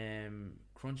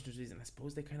 Crunch the season. I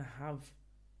suppose they kind of have,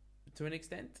 to an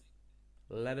extent,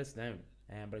 let us down.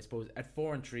 But I suppose at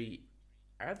 4-3,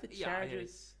 are the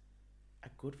Chargers a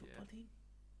good football team?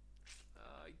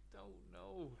 I don't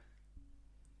know.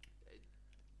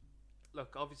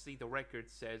 Look, obviously the record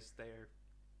says they're,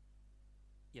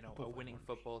 a winning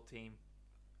football team,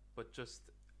 but just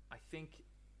I think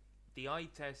the eye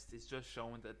test is just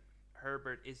showing that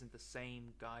Herbert isn't the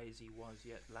same guy as he was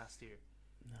yet last year.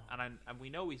 No. And we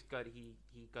know he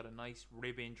got a nice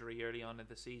rib injury early on in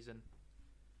the season.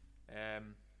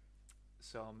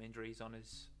 Some injuries on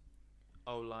his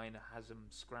O-line has him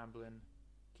scrambling.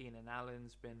 Keenan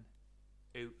Allen's been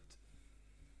out.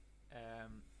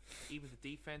 Even the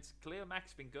defense, Khalil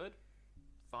Mack's been good,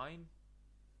 fine.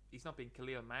 He's not been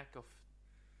Khalil Mack of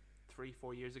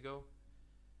 3-4 years ago.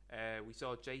 We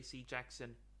saw J.C.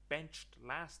 Jackson benched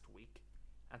last week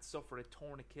and suffered a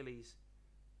torn Achilles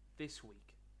this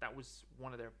week. That was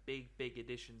one of their big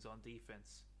additions on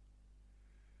defense.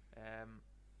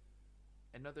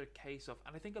 Another case of,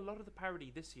 and I think a lot of the parity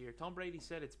this year, Tom Brady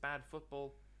said it's bad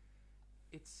football.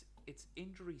 It's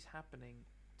injuries happening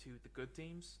to the good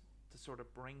teams to sort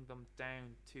of bring them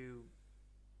down to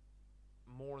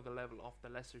more the level of the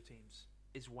lesser teams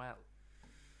as well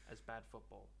as bad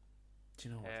football. Do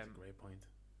you know what? That's a great point.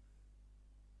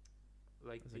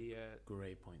 Like That's a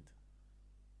great point.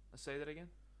 I'll say that again.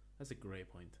 That's a great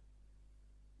point.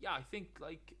 Yeah, I think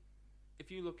like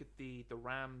if you look at the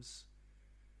Rams,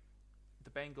 the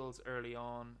Bengals early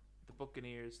on, the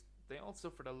Buccaneers, they all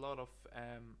suffered a lot of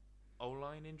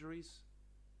O-line injuries,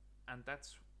 and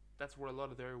that's where a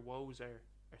lot of their woes are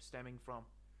stemming from.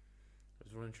 I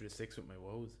was running through the 6 with my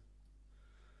woes.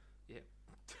 Yeah.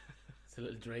 It's a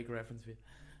little Drake reference for you.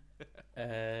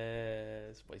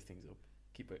 Spice things up.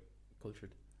 Keep it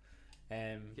cultured.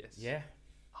 Yes. Yeah.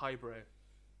 Highbrow.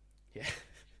 Yeah.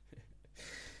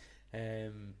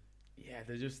 Yeah,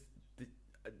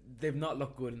 they've not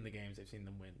looked good in the games I've seen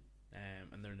them win.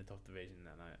 And they're in a tough division,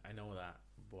 and I know that,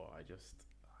 but I just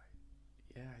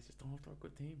don't know if they're a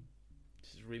good team.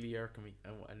 This is really irking me.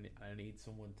 I need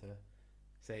someone to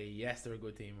say yes, they're a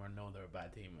good team, or no, they're a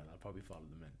bad team, and I'll probably follow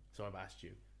them in. So I've asked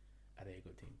you, are they a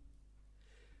good team?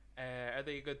 Are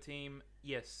they a good team?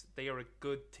 Yes, they are a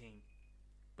good team,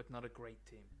 but not a great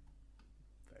team.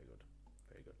 Very good,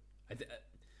 very good.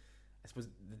 I suppose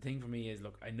the thing for me is,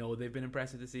 look, I know they've been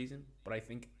impressive this season, but I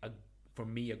think for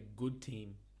me a good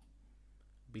team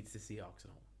beats the Seahawks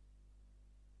at home.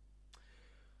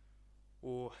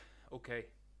 Oh, okay.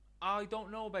 I don't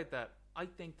know about that. I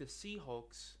think the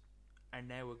Seahawks are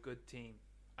now a good team.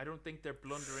 I don't think they're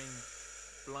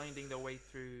blinding their way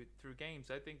through games.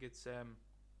 I think it's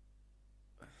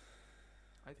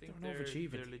I think they're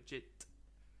legit.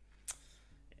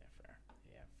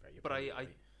 Yeah, fair. You're but right.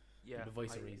 Yeah, the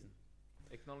voice of reason.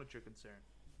 Acknowledge your concern.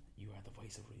 You are the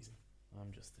voice of reason.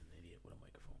 I'm just an idiot with a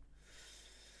microphone.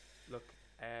 Look,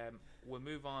 we'll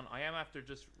move on. I am after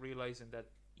just realizing that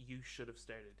you should have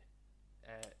started.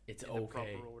 It's in okay. The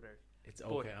proper order. It's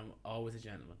okay. I'm always a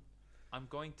gentleman. I'm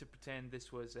going to pretend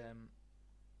this was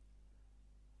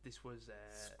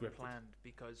Scripted. planned,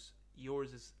 because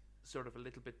yours is sort of a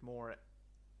little bit more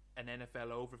an NFL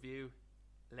overview,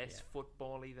 less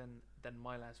football-y than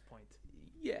my last point.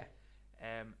 Yeah.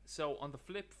 So on the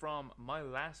flip from my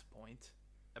last point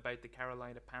about the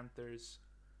Carolina Panthers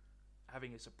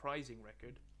having a surprising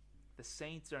record, the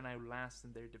Saints are now last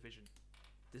in their division.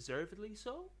 Deservedly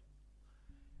so?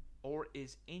 Or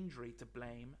is injury to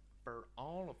blame for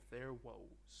all of their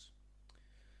woes?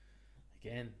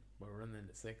 Again, we're running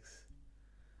the 6.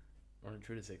 Running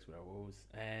through the 6 with our woes.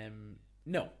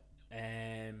 No.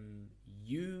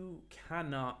 You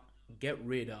cannot get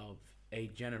rid of a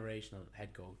generational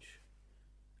head coach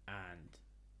and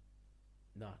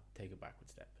not take a backward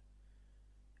step.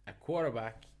 At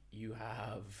quarterback, you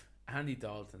have Andy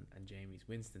Dalton and Jameis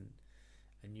Winston,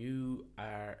 and you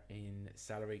are in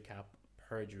salary cap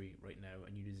perjury right now,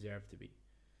 and you deserve to be.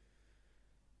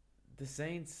 The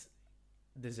Saints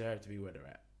deserve to be where they're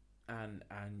at, and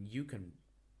you can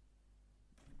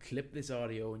clip this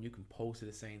audio and you can post to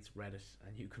the Saints Reddit,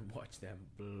 and you can watch them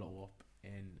blow up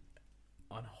in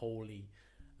unholy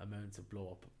amounts of blow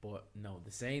up. But no,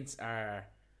 the Saints are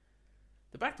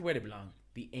they're back to where they belong.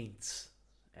 The Aints.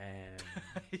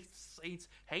 Saints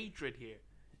hatred here.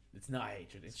 It's not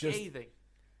hatred. It's Scathing.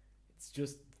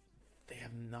 just they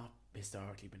have not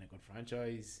historically been a good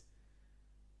franchise.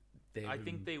 I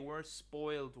think they were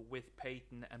spoiled with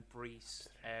Peyton and Brees.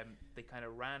 They kind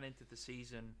of ran into the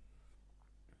season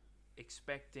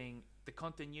expecting the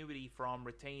continuity from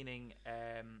retaining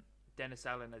Dennis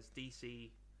Allen as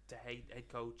DC to head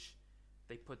coach.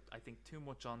 They put, I think, too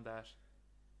much on that.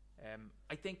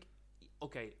 I think,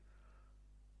 okay,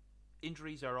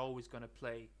 injuries are always going to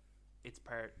play its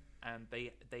part, and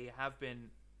they have been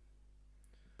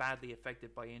badly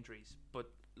affected by injuries. But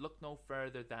look no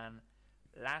further than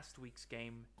last week's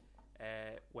game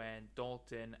when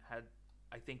Dalton had,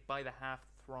 I think, by the half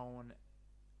thrown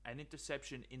an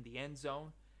interception in the end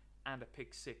zone and a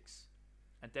pick six.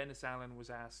 And Dennis Allen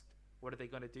was asked, what are they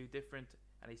going to do different?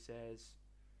 And he says,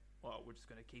 well, we're just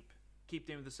going to keep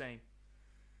doing the same.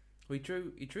 He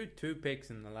threw 2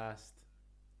 picks in the last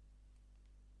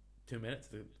 2 minutes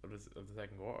of the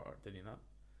second quarter, did he not?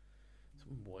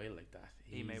 Something wild like that.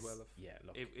 He may well have. Yeah,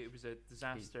 look. It was a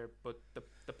disaster, but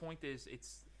the point is,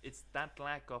 it's that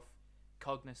lack of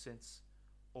cognizance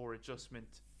or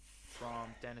adjustment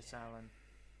from Dennis Allen.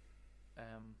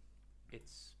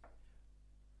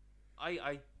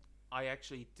 I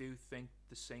actually do think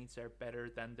the Saints are better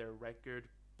than their record,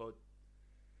 but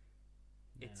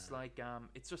it's like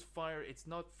it's just fire. It's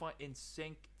not in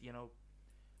sync. You know,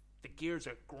 the gears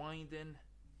are grinding.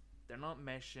 They're not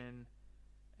meshing.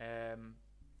 I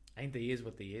think they is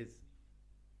what they is.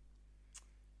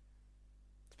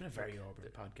 It's been a very orbital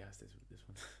podcast. This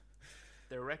one.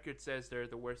 Their record says they're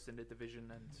the worst in the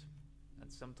division,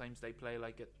 and sometimes they play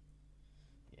like it.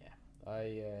 Yeah,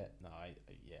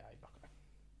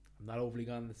 I'm not overly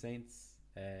gone on the Saints.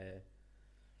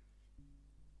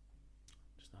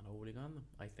 Just not overly gone on them.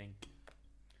 I think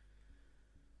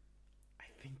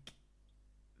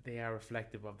they are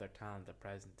reflective of their talent at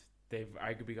present. They've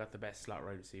arguably got the best slot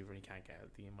wide receiver, and he can't get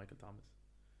healthy, in Michael Thomas.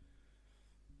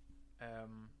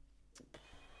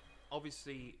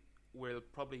 Obviously, we'll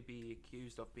probably be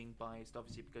accused of being biased,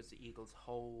 obviously, because the Eagles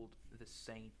hold the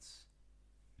Saints'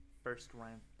 first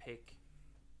round pick,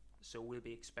 so we'll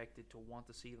be expected to want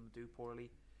to see them do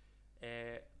poorly.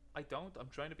 I don't. I'm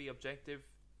trying to be objective.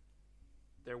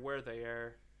 They're where they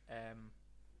are.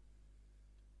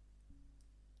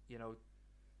 You know,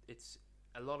 it's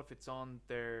a lot of it's on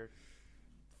their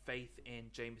faith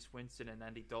in Jameis Winston and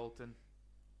Andy Dalton.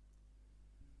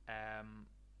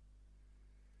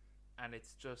 And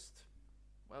it's just,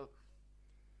 well,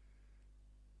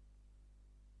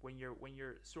 when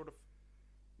you're sort of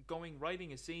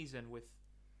riding a season with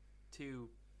 2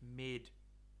 mid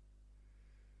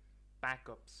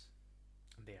backups,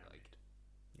 And they are like,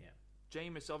 yeah.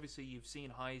 Jameis, obviously you've seen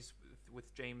highs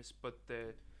with Jameis, but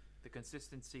the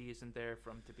consistency isn't there for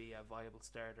him to be a viable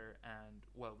starter. And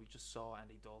well, we just saw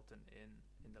Andy Dalton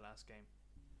in the last game.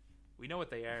 We know what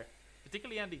they are,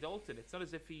 particularly Andy Dalton. It's not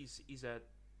as if he's a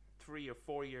 3 or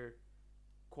 4 year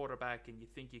quarterback and you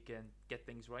think you can get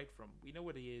things right from. We know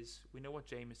what he is. We know what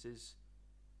Jameis is.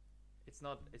 It's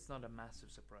not a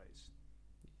massive surprise.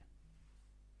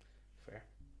 Fair.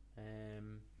 I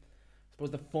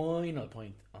suppose the final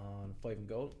point on 5 and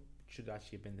goal should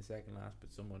actually have been the second last,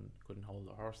 but someone couldn't hold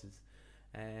their horses.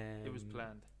 It was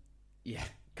planned. Yeah.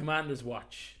 Commander's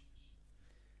watch.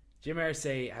 Jim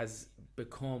Irsay has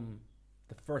become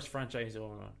the first franchise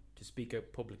owner to speak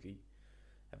out publicly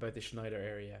about the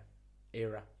Schneider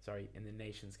era in the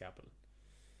nation's capital.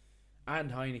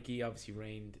 And Heineke obviously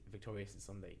reigned victorious on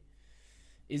Sunday.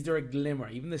 Is there a glimmer,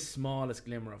 even the smallest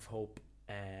glimmer of hope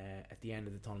at the end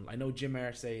of the tunnel? I know Jim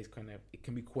Irsay is it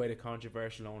can be quite a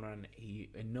controversial owner, and he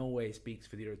in no way speaks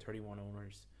for the other 31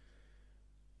 owners.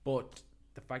 But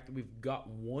the fact that we've got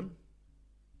one,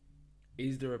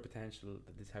 is there a potential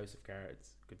that this house of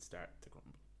cards could start to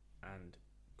crumble? And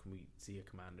can we see a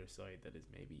Commander side that is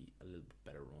maybe a little bit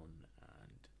better run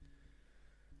and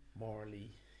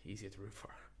morally easier to root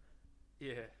for?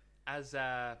 Yeah, as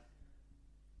a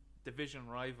division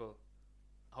rival,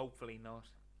 hopefully not.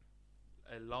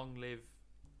 Long live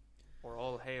or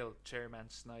all hail Chairman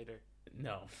Snyder.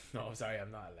 No, no, sorry,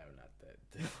 I'm not allowing that.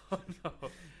 No,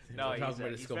 no, We're talking about a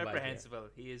he's scumbag here. reprehensible.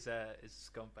 He is a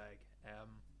scumbag.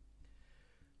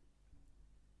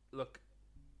 Look,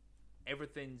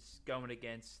 everything's going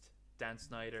against Dan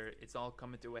Snyder. It's all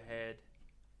coming to a head.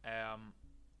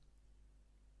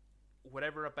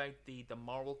 Whatever about the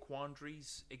moral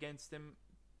quandaries against him,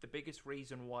 the biggest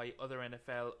reason why other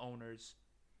NFL owners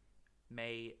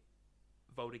may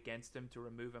vote against him to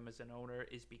remove him as an owner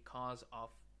is because of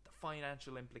the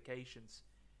financial implications.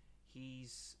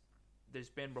 There's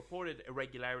been reported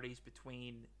irregularities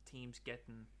between teams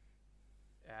getting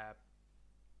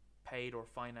paid or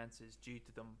finances due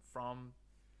to them from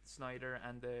Snyder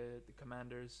and the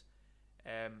Commanders.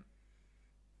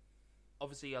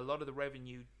 Obviously, a lot of the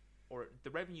revenue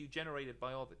generated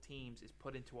by all the teams is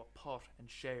put into a pot and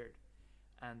shared,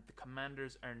 and the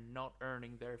Commanders are not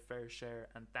earning their fair share,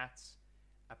 and that's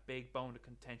a big bone of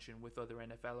contention with other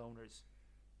NFL owners.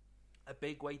 A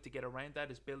big way to get around that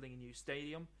is building a new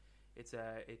stadium.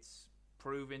 It's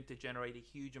proven to generate a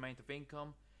huge amount of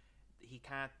income. He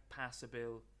can't pass a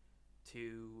bill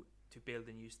to build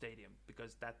a new stadium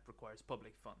because that requires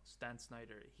public funds. Dan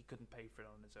Snyder, he couldn't pay for it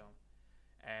on his own.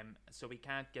 So he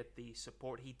can't get the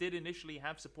support. He did initially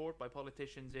have support by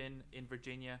politicians in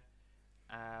Virginia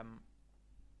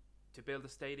to build a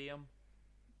stadium,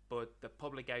 but the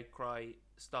public outcry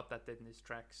stopped that dead in its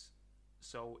tracks.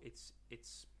 So it's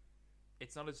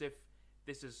not as if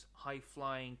this is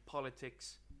high-flying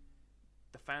politics.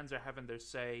 The fans are having their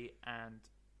say, and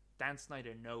Dan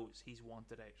Snyder knows he's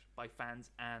wanted out by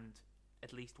fans and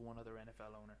at least one other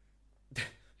NFL owner.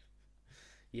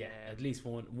 Yeah, at least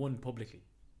one publicly.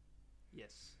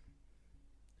 Yes.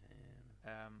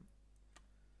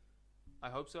 I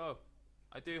hope so.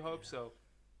 I do hope so.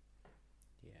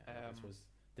 Yeah, I suppose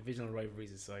divisional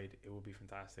rivalries aside, it would be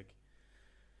fantastic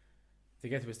to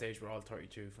get to a stage where all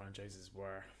 32 franchises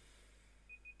were,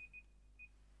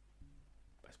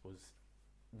 I suppose,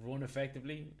 run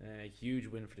effectively. A huge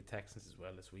win for the Texans as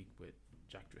well this week with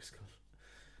Jack Driscoll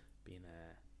being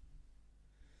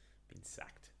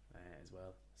sacked as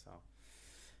well. So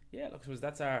yeah, look, I suppose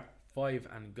that's our 5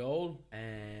 and goal.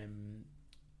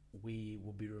 We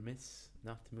will be remiss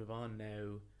not to move on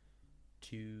now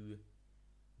to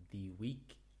the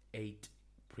Week 8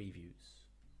 previews.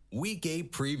 Week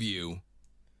 8 preview.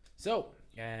 So,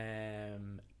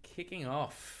 kicking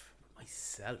off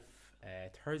myself,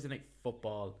 Thursday Night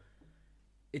Football.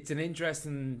 It's an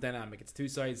interesting dynamic. It's two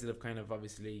sides that have kind of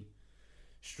obviously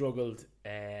struggled.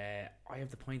 I have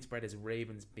the point spread as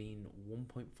Ravens being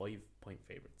 1.5 point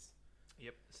favourites.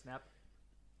 Yep, snap.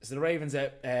 So the Ravens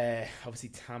out, obviously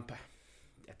Tampa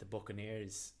at the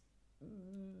Buccaneers.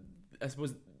 I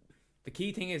suppose the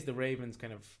key thing is the Ravens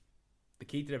the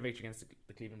key to their victory against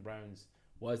the Cleveland Browns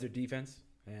was their defense.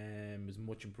 Was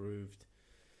much improved.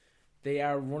 They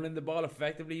are running the ball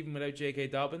effectively even without J.K.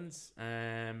 Dobbins.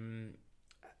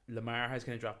 Lamar has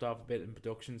kind of dropped off a bit in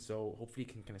production, so hopefully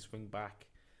he can kind of swing back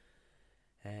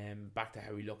to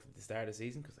how he looked at the start of the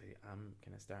season, because I am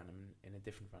kind of starting him in a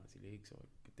different fantasy league, so I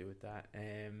could do with that.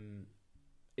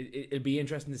 It'll be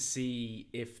interesting to see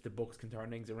if the Bucs can turn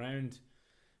things around.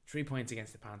 3 points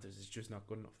against the Panthers is just not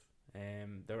good enough.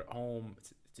 They're at home.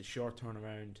 It's a short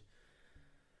turnaround.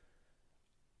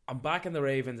 I'm backing the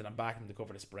Ravens, and I'm backing them to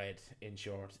cover the spread in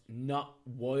short. Not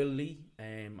wildly.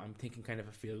 I'm thinking kind of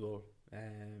a field goal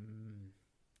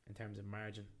in terms of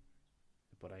margin,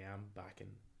 but I am backing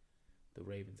the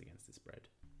Ravens against the spread.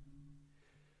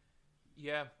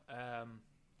 Yeah,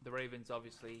 the Ravens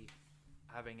obviously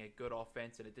having a good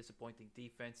offense and a disappointing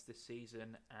defense this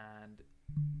season, and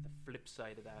the flip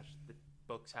side of that, the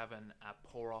Bucs having a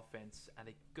poor offense and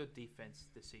a good defense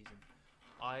this season.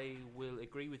 I will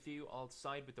agree with you. I'll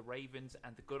side with the Ravens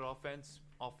and the good offense.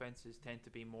 Offenses tend to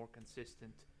be more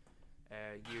consistent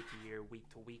year to year, week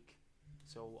to week.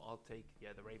 So I'll take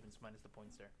the Ravens minus the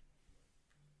points there.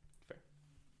 Fair.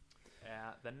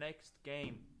 The next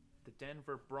game, the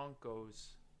Denver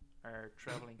Broncos are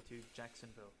traveling to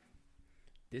Jacksonville.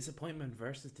 Disappointment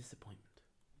versus disappointment.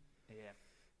 Yeah.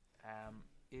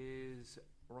 Is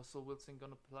Russell Wilson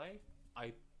going to play?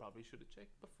 I probably should have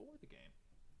checked before the game.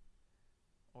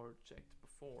 Or checked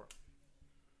before.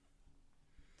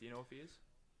 Do you know if he is?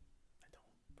 I don't.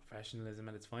 Professionalism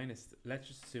at its finest. Let's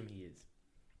just assume he is.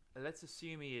 Let's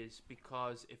assume he is,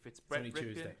 because if it's Brett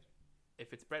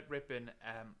Rippon,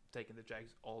 taking the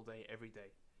Jags all day, every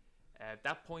day,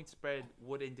 that point spread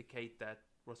would indicate that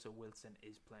Russell Wilson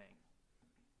is playing.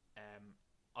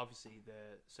 Obviously,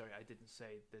 I didn't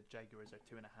say the Jaguars are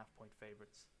 2.5 point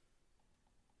favorites.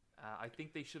 I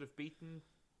think they should have beaten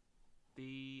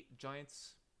the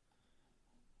Giants.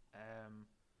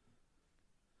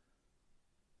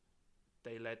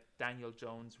 They let Daniel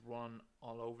Jones run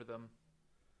all over them.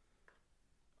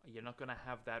 You're not going to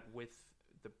have that with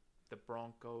the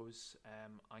Broncos.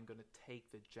 I'm going to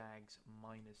take the Jags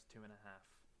 -2.5.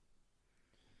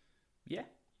 Yeah.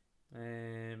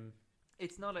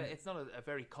 It's not a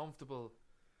very comfortable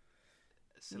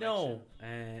selection. No.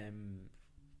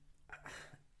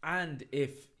 And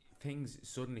if things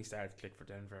suddenly started to click for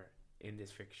Denver in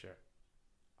this fixture,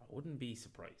 I wouldn't be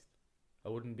surprised. I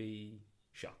wouldn't be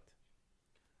shocked.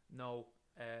 No,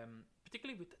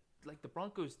 particularly with the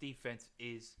Broncos' defense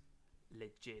is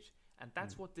legit, and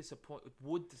that's what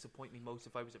would disappoint me most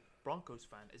if I was a Broncos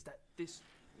fan. Is that this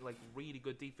really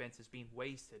good defense is being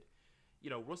wasted?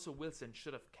 Russell Wilson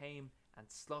should have came and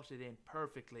slotted in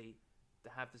perfectly to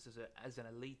have this as an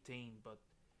elite team, but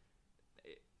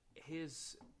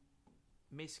his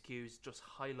miscues just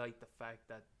highlight the fact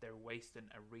that they're wasting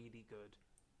a really good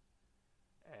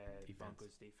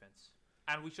Broncos defense.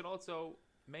 And we should also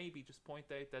maybe just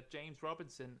point out that James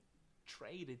Robinson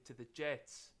traded to the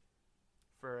Jets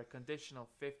for a conditional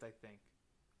 5th, I think.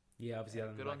 Yeah, obviously.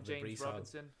 Good on James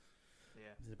Robinson.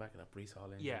 Yeah, he's the back of that Brees Hall.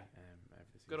 Yeah,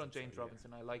 good on James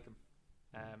Robinson. I like him.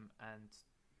 And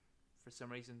for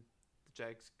some reason, the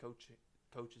Jags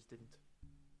coaches didn't.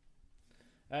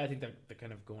 I think they're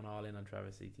kind of going all in on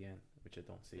Travis Etienne, which I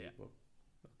don't see. Yeah. But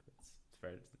look, it's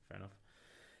fair enough.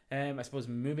 I suppose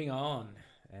moving on,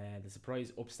 the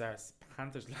surprise upstarts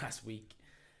Panthers last week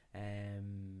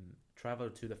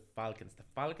traveled to the Falcons. The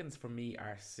Falcons for me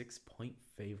are 6-point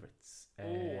favorites.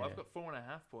 I've got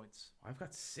 4.5 points. I've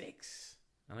got 6,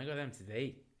 and I got them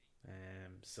today.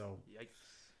 So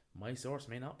Yikes. My source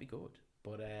may not be good,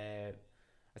 but I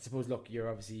suppose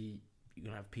you're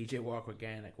gonna have PJ Walker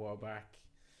again at quarterback,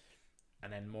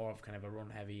 and then more of kind of a run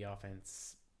heavy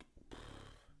offense.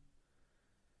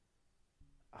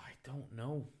 I don't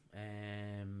know.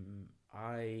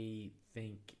 I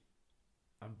think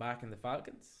I'm backing the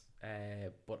Falcons,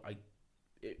 but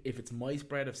if it's my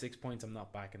spread of 6 points, I'm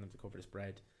not backing them to cover the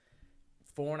spread.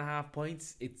 4.5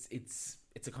 points, it's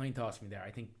a coin toss for me there.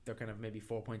 I think they're kind of maybe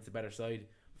 4 points the better side.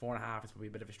 4.5 is probably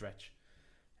a bit of a stretch.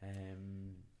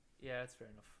 Yeah, that's fair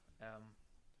enough.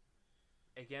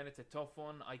 Again, it's a tough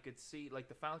one. I could see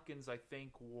the Falcons. I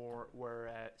think were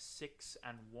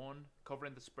 6-1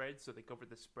 covering the spread, so they covered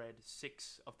the spread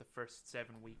 6 of the first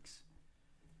 7 weeks.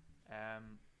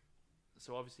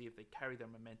 So obviously, if they carry their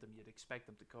momentum, you'd expect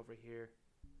them to cover here.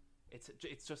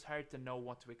 It's just hard to know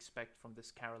what to expect from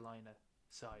this Carolina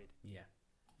side. Yeah.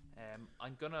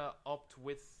 I'm gonna opt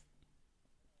with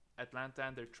Atlanta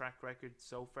and their track record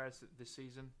so far this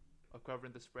season of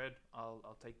covering the spread.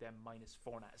 I'll take them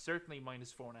 -4.5. Certainly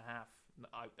 -4.5.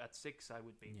 At 6, I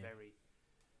would be very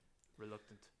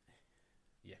reluctant.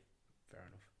 Yeah, fair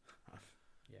enough.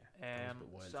 Yeah.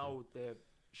 So the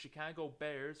Chicago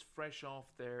Bears, fresh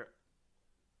off their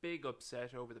big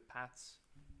upset over the Pats,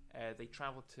 they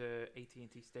traveled to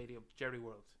AT&T Stadium, Jerry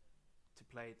World, to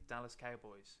play the Dallas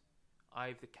Cowboys. I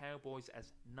have the Cowboys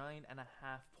as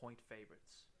 9.5-point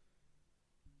favorites.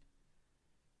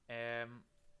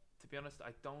 To be honest,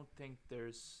 I don't think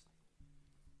there's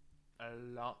a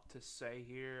lot to say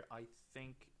here. I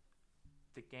think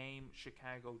the game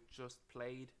Chicago just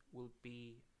played will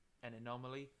be an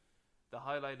anomaly. The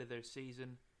highlight of their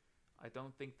season. I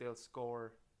don't think they'll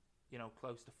score,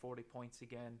 close to 40 points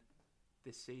again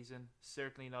this season.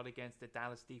 Certainly not against a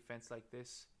Dallas defense like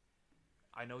this.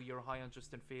 I know you're high on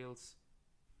Justin Fields.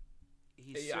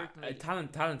 He's certainly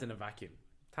talent in a vacuum.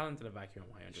 Talent in a vacuum.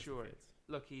 High on Justin Fields.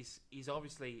 Look, he's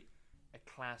obviously a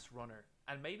class runner,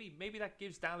 and maybe that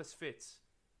gives Dallas fits.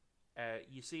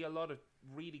 You see a lot of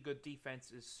really good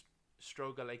defenses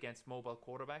struggle against mobile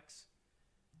quarterbacks.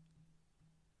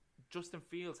 Justin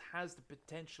Fields has the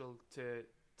potential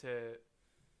to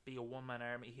be a one-man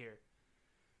army here.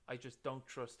 I just don't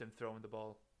trust him throwing the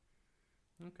ball.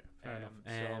 Okay, fair enough.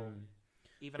 So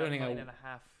even at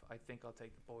 9.5, I think I'll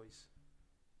take the boys.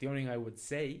 The only thing I would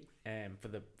say for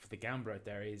the gambler out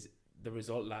there is the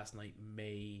result last night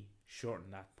may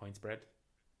shorten that point spread,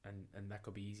 and that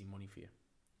could be easy money for you.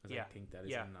 I think that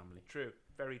is an anomaly. True,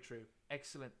 very true.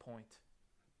 Excellent point.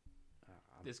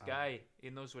 This guy, he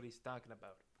knows what he's talking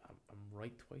about. I'm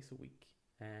right twice a week.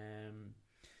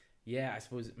 I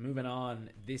suppose moving on.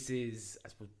 I'd say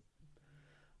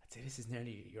this is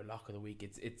nearly your lock of the week.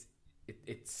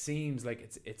 It seems like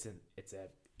it's a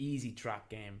easy trap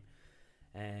game.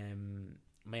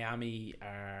 Miami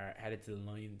are headed to the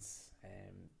Lions.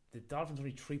 The Dolphins are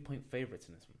only 3-point favorites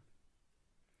in this one.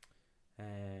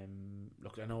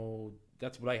 Look, I know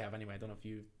that's what I have anyway. I don't know if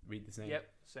you read the same. Yep,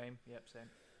 same.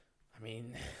 I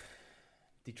mean,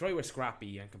 Detroit were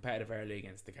scrappy and competitive early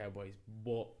against the Cowboys,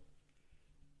 but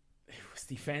it was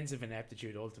defensive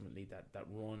ineptitude ultimately that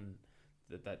run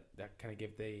that kind of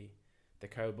give the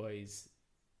Cowboys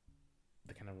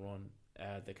the kind of run,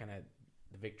 the kind of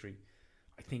the victory.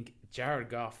 I think Jared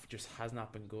Goff just has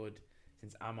not been good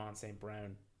since Amon St.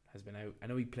 Brown has been out. I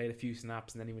know he played a few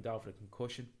snaps and then he went out with a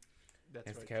concussion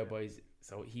against the Cowboys,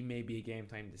 so he may be a game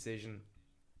time decision.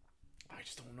 I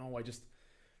just don't know.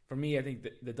 For me, I think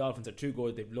the Dolphins are too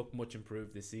good. They've looked much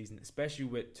improved this season, especially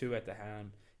with Tua at the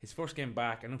helm. His first game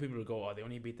back, I know people will go, oh, they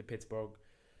only beat the Pittsburgh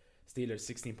Steelers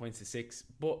 16 points to 6,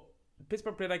 but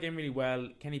Pittsburgh played that game really well.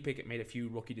 Kenny Pickett made a few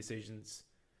rookie decisions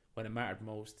when it mattered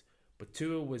most, but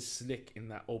Tua was slick in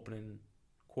that opening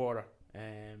quarter,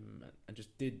 and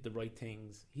just did the right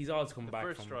things. He's always come back from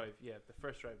the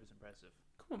first drive was impressive.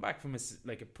 Coming back from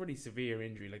a pretty severe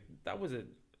injury, like that was a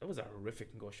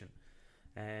horrific concussion.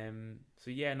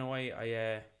 So yeah, no,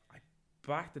 I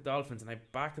backed the Dolphins and I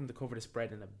backed them to cover the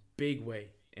spread in a big way.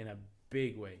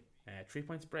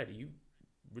 3-point spread. Are you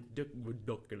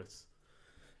ridiculous?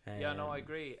 Yeah, no, I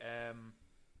agree.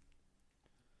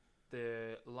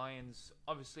 The Lions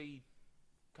obviously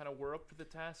kind of were up to the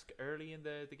task early in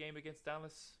the game against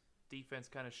Dallas. Defense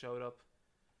kind of showed up,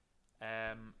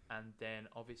 and then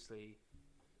obviously,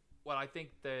 well, I think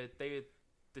the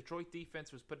Detroit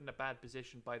defense was put in a bad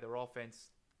position by their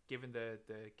offense, given the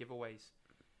giveaways.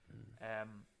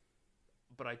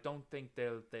 But I don't think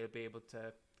they'll be able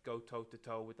to go toe to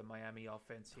toe with the Miami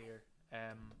offense here.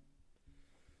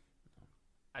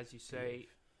 As you say,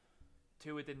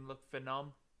 Tua didn't look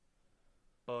phenomenal,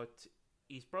 but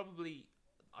he's probably,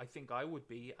 I think I would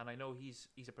be, and I know he's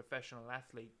a professional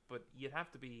athlete, but you'd have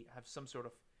to have some sort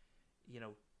of,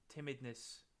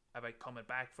 timidness about coming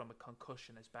back from a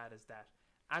concussion as bad as that.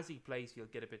 As he plays, he'll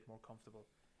get a bit more comfortable.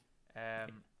 I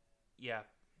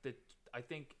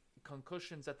think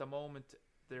concussions at the moment,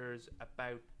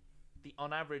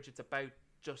 on average, it's about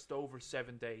just over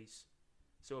 7 days.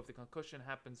 So if the concussion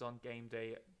happens on game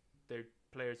day, their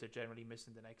players are generally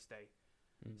missing the next day.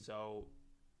 So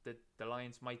the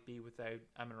Lions might be without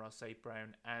Amon-Ra St.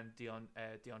 Brown and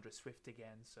DeAndre Swift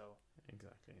again. So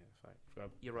exactly, yeah, sorry.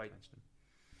 You're right.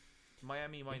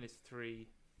 Miami -3.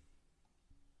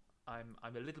 I'm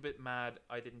a little bit mad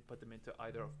I didn't put them into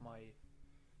either of my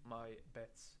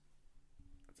bets.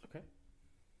 That's okay.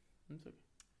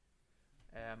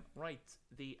 Right,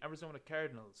 the Arizona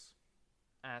Cardinals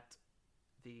at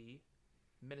the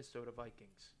Minnesota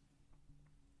Vikings.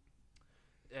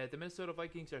 The Minnesota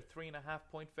Vikings are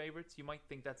 3.5-point favorites. You might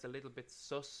think that's a little bit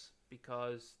sus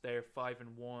because they're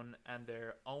 5-1 and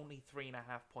they're only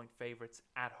 3.5-point favorites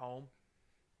at home.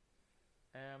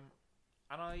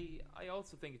 And I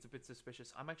also think it's a bit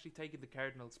suspicious. I'm actually taking the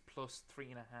Cardinals plus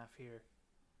 3.5 here.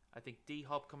 I think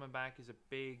D-Hop coming back is a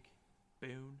big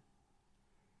boon.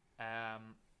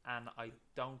 And I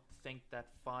don't think that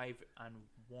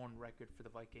 5-1 record for the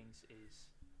Vikings is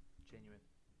genuine.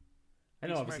 I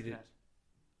know, obviously.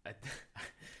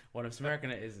 What I'm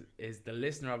smirking at is the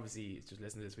listener obviously is just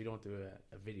listening to this. We don't do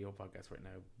a video podcast right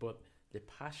now, but the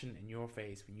passion in your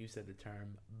face when you said the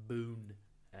term boon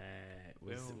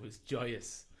was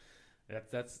joyous.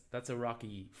 That's a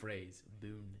Rocky phrase.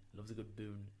 Boon, loves a good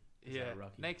boon. Yeah.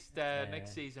 Next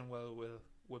season we'll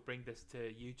bring this to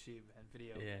YouTube and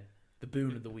video. Yeah. The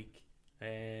boon of the week.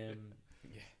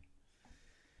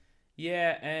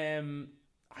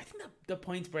 I think the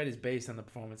point spread is based on the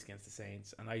performance against the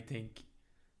Saints, and I think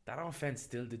that offense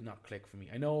still did not click for me.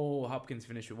 I know Hopkins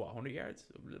finished with 100 yards,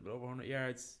 a little bit over 100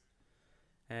 yards,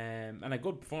 and a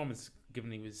good performance given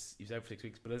he was out for 6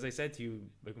 weeks. But as I said to you,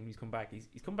 like when he's come back,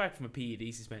 he's come back from a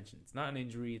PED suspension. It's not an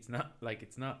injury. It's not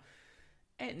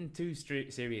anything too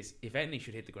serious. If anything, he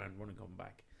should hit the ground running coming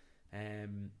back.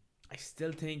 I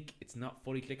still think it's not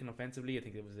fully clicking offensively. I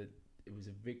think it was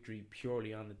a victory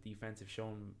purely on the defensive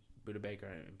showing. Buda Baker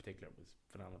in particular was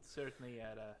phenomenal. Certainly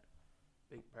had a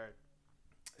big part.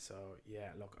 So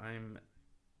yeah, look,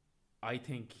 I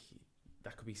think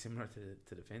that could be similar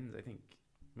to the Finns. I think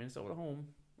Minnesota at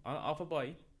home off a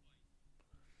bye.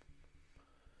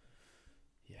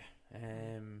 Yeah,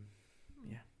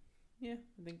 I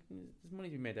think there's money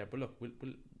to be made there. But look,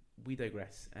 we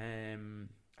digress. I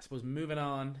suppose moving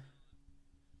on.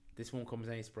 This won't come as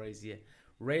any surprise to you.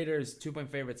 Raiders 2-point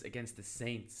favorites against the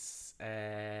Saints.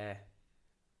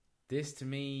 This to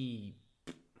me,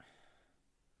 I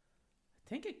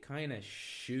think it kind of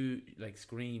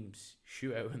screams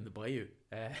shootout in the Bayou.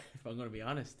 If I'm going to be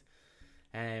honest,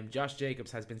 Josh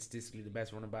Jacobs has been statistically the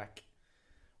best running back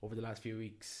over the last few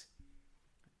weeks.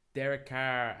 Derek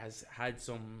Carr has had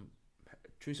some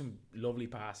lovely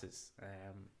passes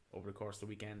over the course of the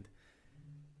weekend.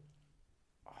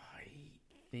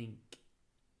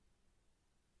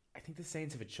 I think the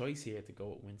Saints have a choice here to go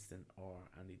with Winston or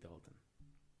Andy Dalton.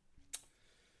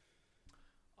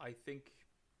 I think,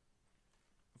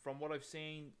 from what I've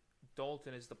seen,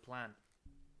 Dalton is the plan.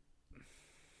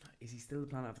 Is he still the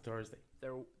plan after Thursday?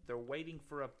 They're waiting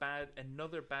for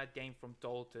another bad game from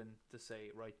Dalton to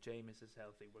say, right, Jameis is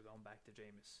healthy. We're going back to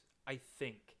Jameis. I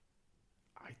think.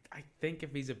 I think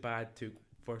if he's a bad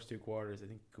first two quarters, I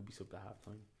think it could be subbed at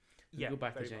halftime. Yeah, go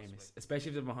back to very Jameis, possibly. especially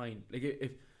if they're behind.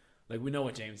 If we know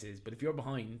what James is, but if you're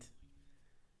behind,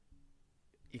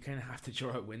 you kind of have to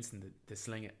draw out Winston to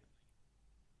sling it.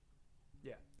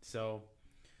 Yeah. So,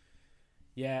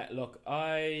 yeah, look,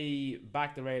 I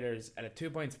back the Raiders at a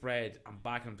 2-point spread. I'm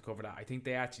backing them to cover that. I think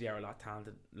they actually are a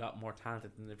lot more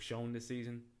talented than they've shown this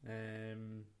season.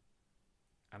 And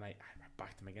I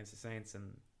backed them against the Saints,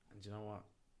 and you know what?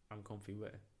 I'm comfy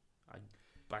with it. I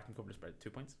backed them to cover the spread at 2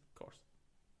 points, of course.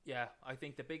 Yeah, I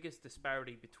think the biggest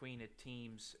disparity between a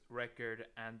team's record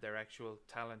and their actual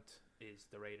talent is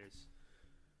the Raiders.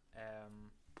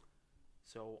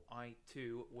 So I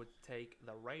too would take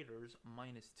the Raiders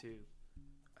 -2.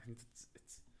 I think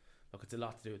it's a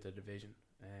lot to do with the division.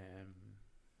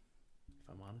 If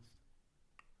I'm honest.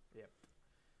 Yep.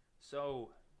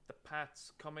 So the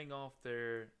Pats, coming off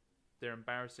their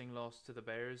embarrassing loss to the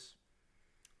Bears,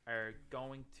 are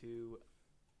going to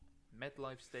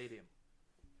MetLife Stadium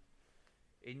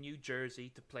in New Jersey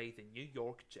to play the New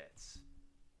York Jets.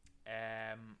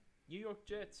 New York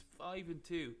Jets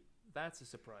 5-2. That's a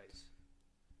surprise.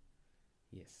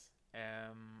 Yes.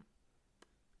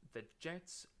 The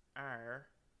Jets are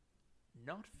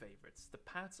not favorites. The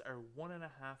Pats are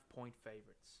 1.5-point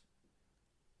favorites.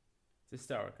 It's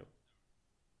historical.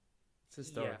 It's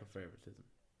historical favoritism.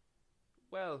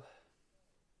 Well,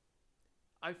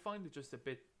 I find it just a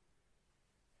bit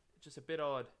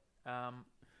odd.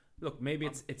 Look, maybe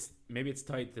it's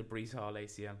tied to the Brees Hall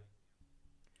ACL.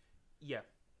 Yeah,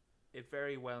 it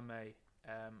very well may.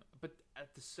 But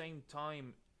at the same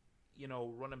time,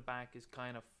 running back is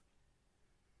kind of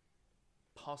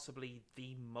possibly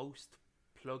the most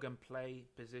plug and play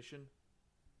position,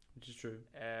 which is true.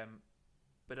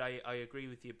 But I agree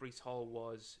with you. Brees Hall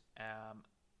was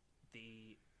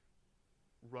the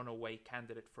runaway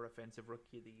candidate for Offensive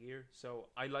Rookie of the Year. So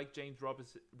I like James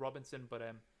Robinson, but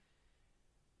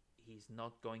he's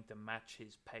not going to match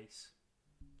his pace.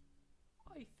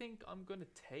 I think I'm going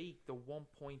to take the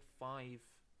 1.5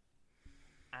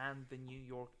 and the New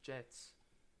York Jets.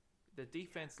 The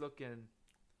defense looking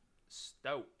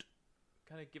stout,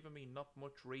 kind of giving me not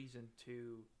much reason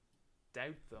to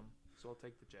doubt them. So I'll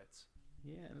take the Jets.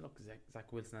 Yeah, and look,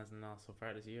 Zach Wilson hasn't lost so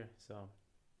far this year, so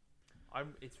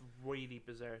it's really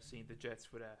bizarre seeing the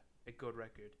Jets with a good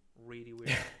record. Really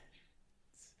weird.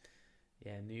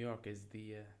 Yeah, New York is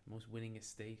the most winningest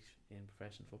state in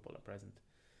professional football at present.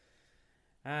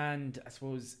 And I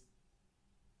suppose,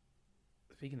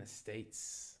 speaking of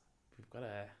states, we've got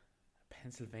a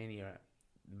Pennsylvania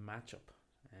matchup.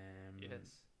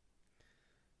 Yes.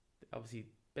 Obviously, a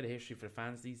bit of history for the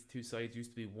fans. These two sides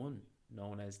used to be one,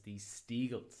 known as the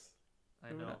Steagles.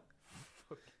 I know.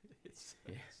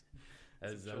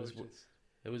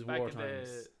 It was back war in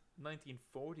times. The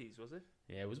 1940s, was it?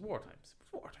 Yeah, it was war times.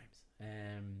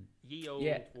 Ye old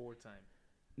war time.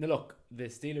 Now look, the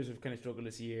Steelers have kind of struggled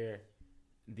this year.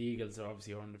 The Eagles are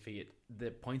obviously undefeated.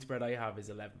 The point spread I have is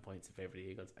 11 points in favour of the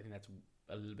Eagles. I think that's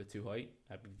a little bit too high.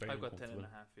 I'd be very I've got uncomfortable.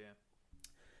 10.5. Yeah.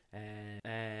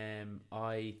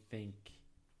 I think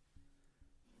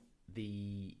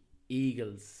the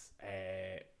Eagles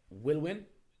will win.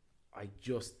 I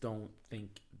just don't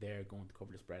think they're going to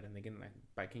cover the spread, and they're getting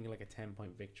backing like a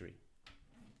 10-point victory.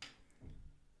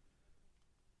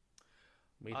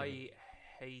 I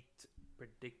hate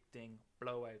predicting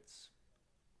blowouts,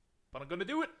 but I'm going to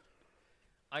do it.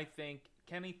 I think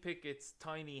Kenny Pickett's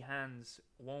tiny hands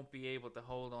won't be able to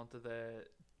hold onto the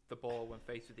ball when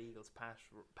faced with the Eagles'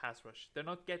 pass rush. They're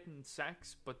not getting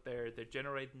sacks, but they're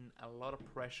generating a lot of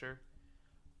pressure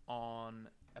on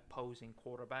opposing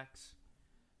quarterbacks.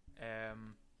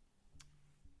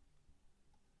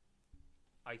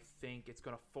 I think it's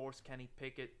going to force Kenny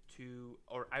Pickett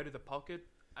out of the pocket,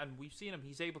 and we've seen him.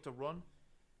 He's able to run,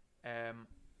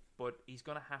 but he's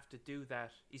going to have to do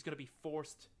that. He's going to be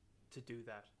forced to do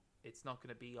that. It's not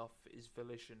going to be off his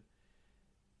volition.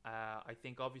 I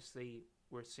think obviously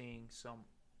we're seeing some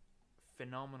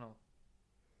phenomenal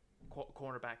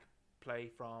cornerback play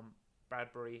from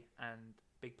Bradbury and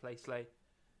Big Play Slay.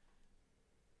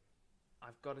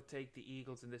 I've got to take the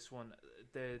Eagles in this one.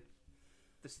 The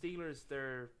Steelers,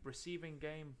 their receiving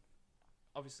game,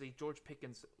 obviously George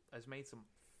Pickens has made some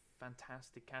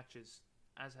fantastic catches,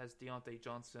 as has Deontay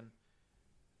Johnson.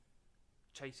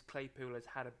 Chase Claypool has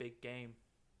had a big game,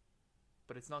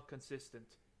 but it's not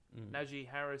consistent. Mm. Najee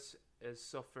Harris has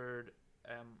suffered.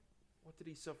 What did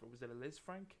he suffer? Was it a Liz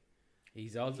Frank?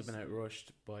 He's also been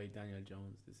outrushed by Daniel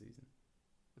Jones this season.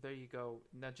 There you go.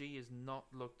 Najee has not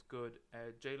looked good.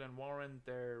 Jalen Warren,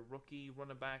 their rookie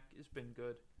running back, has been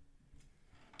good,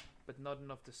 but not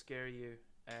enough to scare you.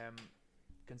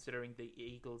 Considering the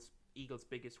Eagles'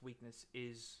 biggest weakness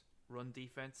is run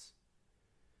defense.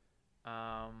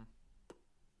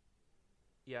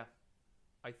 Yeah,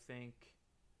 I think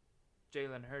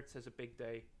Jalen Hurts has a big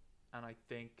day, and I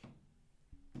think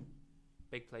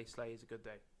big play Slay is a good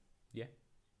day. Yeah,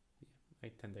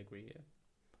 I tend to agree. Yeah.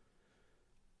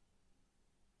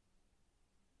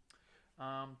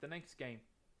 The next game,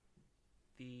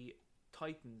 the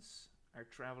Titans are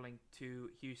traveling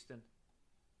to Houston.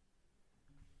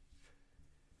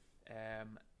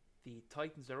 The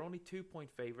Titans are only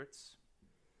 2-point favorites.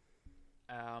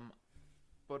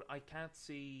 But I can't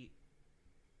see.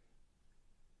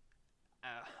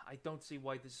 I don't see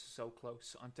why this is so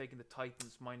close. I'm taking the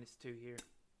Titans -2 here.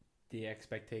 The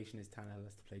expectation is Tannehill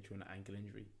has to play through an ankle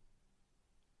injury.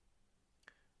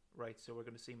 Right, so we're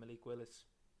going to see Malik Willis.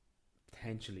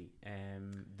 Potentially.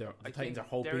 The I Titans are think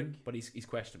hoping, but he's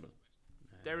questionable.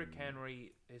 Derrick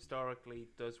Henry historically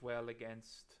does well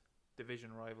against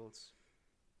division rivals.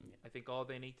 Yeah. I think all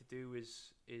they need to do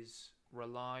is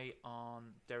rely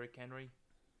on Derrick Henry.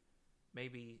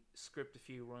 Maybe script a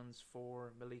few runs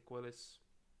for Malik Willis.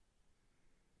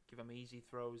 Give him easy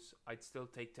throws. I'd still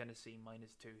take Tennessee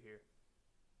 -2 here.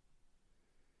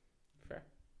 Fair.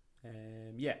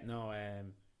 Yeah. No.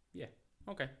 Yeah.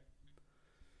 Okay.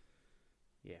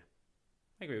 Yeah,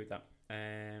 I agree with that.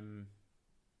 I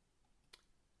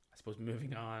suppose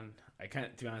moving on, I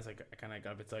can't. To be honest, I kind of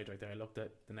got a bit sidetracked there. I looked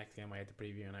at the next game I had to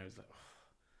preview, and I was like, oh.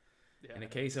 Yeah, in a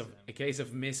case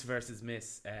of miss versus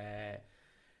miss,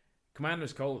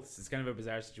 Commanders Colts. It's kind of a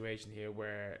bizarre situation here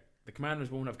where the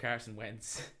Commanders won't have Carson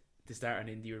Wentz to start an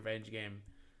Indy revenge game,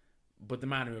 but the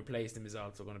man who replaced him is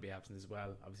also going to be absent as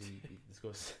well. Obviously, we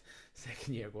discussed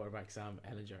second-year quarterback Sam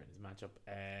Ehlinger in his matchup.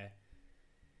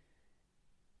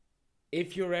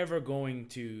 If you're ever going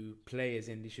to play as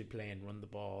Indy should play and run the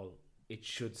ball, it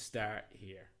should start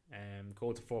here.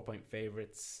 Colts are 4-point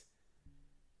favorites.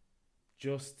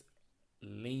 Just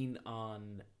lean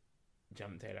on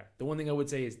Jonathan Taylor. The one thing I would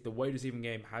say is the wide receiving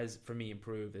game has, for me,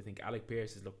 improved. I think Alec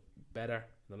Pierce has looked better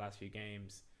in the last few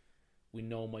games. We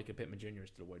know Michael Pittman Jr. is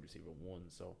still wide receiver 1.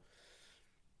 So,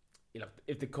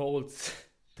 if the Colts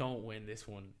don't win this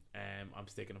one, I'm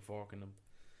sticking a fork in them.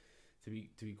 To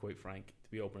be quite frank, to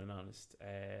be open and honest,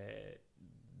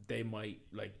 they might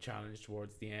challenge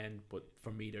towards the end, but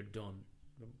for me, they're done.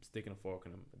 I'm sticking a fork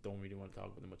in them. I don't really want to talk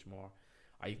about them much more.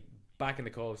 I backing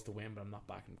the Colts to win, but I'm not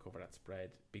backing them to cover that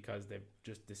spread because they've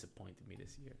just disappointed me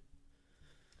this year.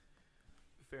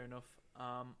 Fair enough.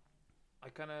 I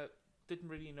kind of didn't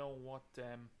really know what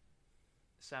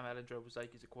Sam Ehlinger was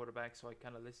like as a quarterback, so I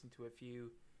kind of listened to a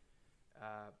few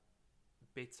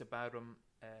bits about him,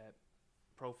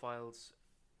 profiles.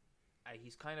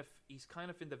 He's kind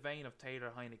of in the vein of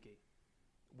Taylor Heineke.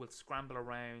 Will scramble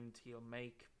around. He'll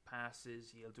make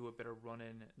passes. He'll do a bit of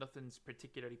running. Nothing's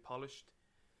particularly polished.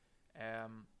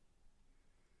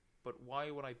 But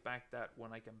why would I back that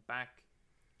when I can back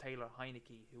Taylor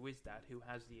Heineke, who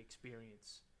has the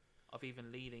experience of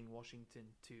even leading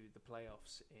Washington to the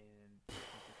playoffs in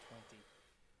 2020?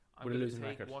 I'm going to take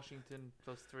record. Washington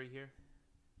 +3 here.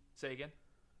 Say again?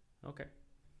 Okay.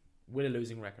 With a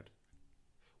losing record.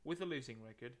 With a losing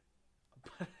record.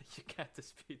 But you can't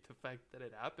dispute the fact that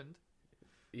it happened.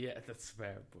 Yeah, that's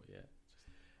fair, but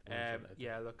yeah.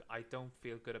 Yeah, look, I don't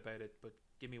feel good about it, but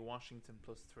give me Washington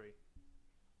 +3.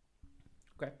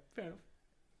 Okay, fair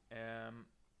enough.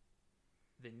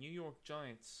 The New York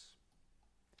Giants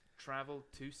travel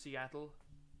to Seattle.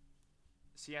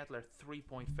 Seattle are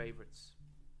 3-point favorites.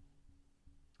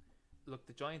 Look,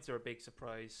 the Giants are a big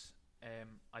surprise.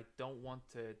 I don't want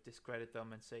to discredit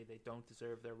them and say they don't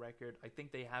deserve their record. I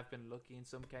think they have been lucky in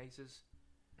some cases.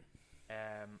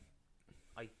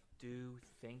 I do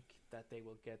think that they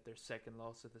will get their second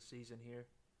loss of the season here.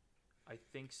 I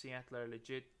think Seattle are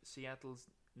legit. Seattle's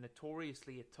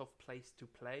notoriously a tough place to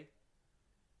play.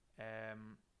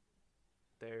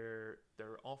 Their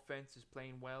offense is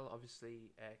playing well.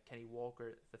 Obviously, Kenny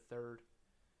Walker the third.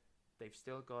 They've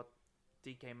still got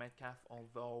DK Metcalf,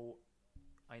 although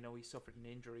I know he suffered an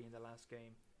injury in the last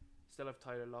game. Still have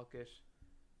Tyler Lockett.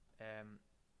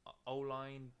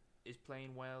 O-line is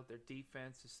playing well. Their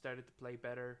defense has started to play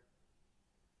better.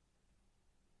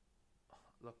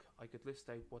 Look, I could list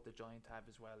out what the Giants have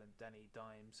as well, and Danny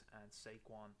Dimes and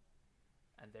Saquon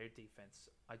and their defense.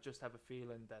 I just have a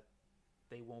feeling that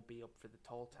they won't be up for the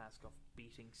tall task of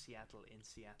beating Seattle in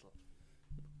Seattle.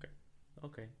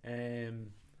 Okay.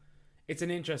 It's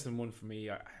an interesting one for me.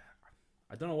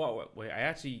 I don't know what way. I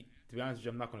actually, to be honest with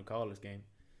you, I'm not going to call this game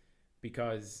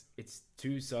because it's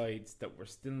two sides that we're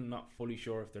still not fully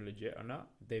sure if they're legit or not.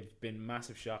 They've been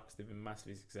massive shocks. They've been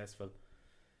massively successful.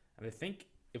 And I think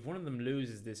if one of them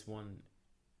loses this one,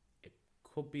 it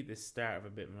could be the start of a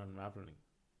bit of an unraveling.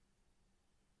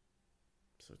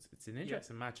 So it's an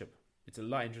interesting matchup. It's a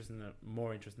lot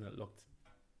more interesting than it looked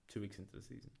 2 weeks into the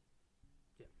season.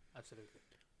 Yeah, absolutely.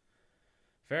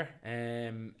 Fair.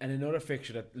 And another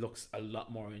fixture that looks a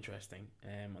lot more interesting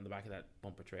on the back of that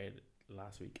bumper trade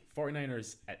last week.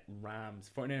 49ers at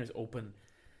Rams. 49ers open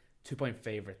 2-point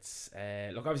favourites.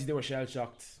 Look, obviously they were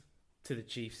shell-shocked to the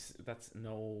Chiefs. It's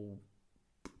no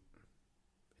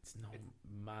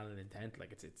malintent.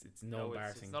 Like it's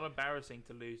embarrassing. It's not embarrassing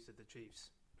to lose to the Chiefs.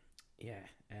 Yeah.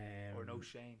 Or no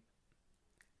shame.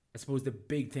 I suppose the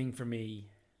big thing for me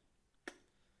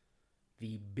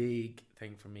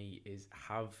is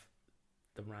have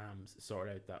the Rams sort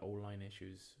out that O-line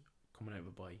issues coming out of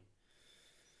a bye.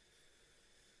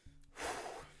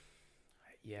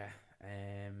 Yeah.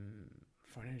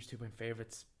 49ers 2-point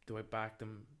favourites. Do I back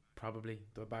them? Probably.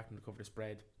 Do I back them to cover the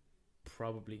spread?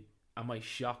 Probably. Am I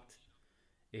shocked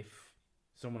if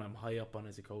someone I'm high up on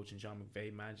as a coach and Sean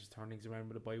McVay manages to turn things around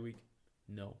with a bye week?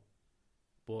 No.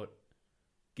 But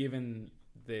given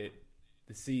the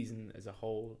season as a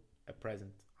whole at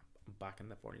present, I'm backing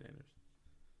the 49ers.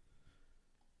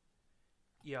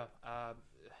 Yeah,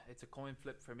 it's a coin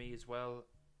flip for me as well.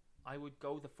 I would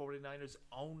go the 49ers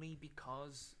only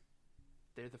because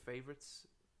they're the favourites.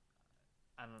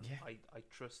 And I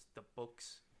trust the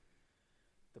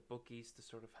bookies to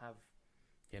sort of have...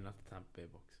 Yeah, not the Tampa Bay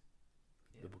Bucks.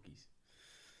 Yeah, the bookies.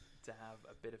 To have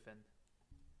a bit of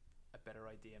a better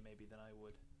idea maybe than I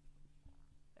would.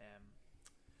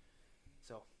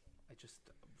 So I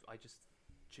just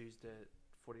choose the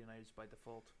 49ers by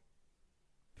default.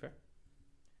 Fair.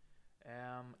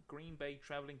 Green Bay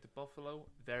travelling to Buffalo.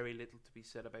 Very little to be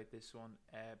said about this one.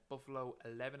 Buffalo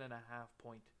 11.5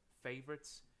 point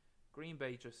favourites. Green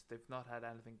Bay they've not had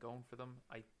anything going for them.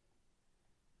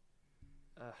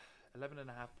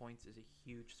 11.5 points is a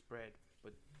huge spread,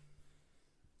 but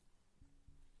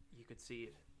you could see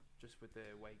it just with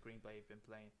the way Green Bay have been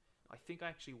playing. I think I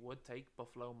actually would take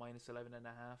Buffalo minus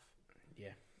 11.5.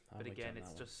 Yeah. But again,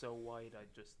 it's just so wide. I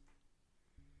just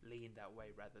lean that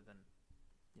way rather than,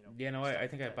 Yeah, no, I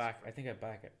think I back it. I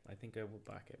think I would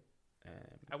back it.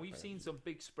 And we've seen some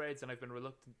big spreads, and I've been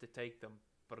reluctant to take them,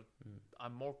 but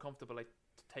I'm more comfortable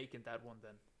taking that one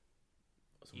than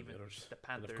some even the that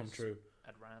Panthers have come true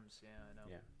at Rams. Yeah, I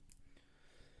know.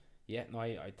 Yeah, no,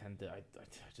 I tend to. I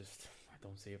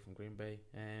don't see it from Green Bay.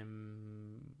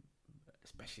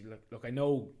 Especially look, I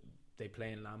know they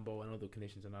play in Lambeau. I know the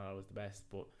conditions are not always the best,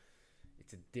 but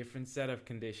it's a different set of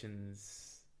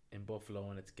conditions in Buffalo,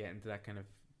 and it's getting to that kind of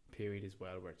period as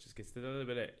well where it just gets to a little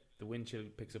bit. The wind chill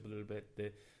picks up a little bit.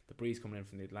 The breeze coming in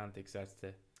from the Atlantic starts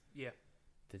to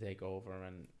take over,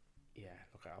 and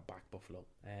look, I'll back Buffalo.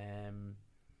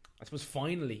 I suppose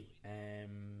finally,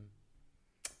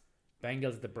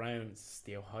 Bengals at the Browns,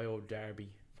 the Ohio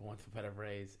Derby, for want of a better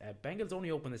phrase. Bengals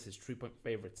only open this as 3-point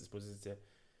favourites. I suppose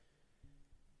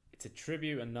it's a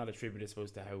tribute and not a tribute, I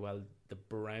suppose, to how well the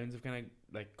Browns have kind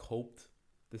of coped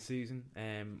this season.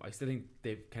 I still think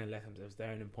they've kind of let themselves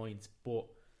down in points, but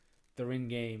they're in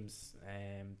games.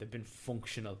 They've been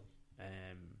functional.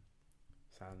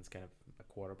 Sans kind of a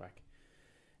quarterback.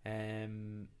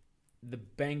 The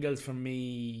Bengals, for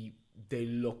me, they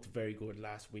looked very good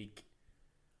last week.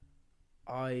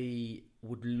 I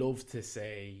would love to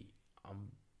say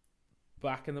I'm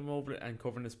backing them over and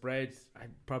covering the spread. I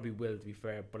probably will, to be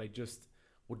fair, but I just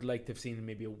would like to have seen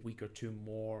maybe a week or two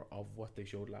more of what they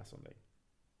showed last Sunday.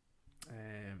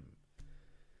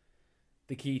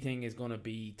 The key thing is going to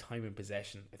be time and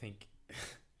possession. I think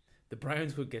the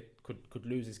Browns could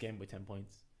lose this game by 10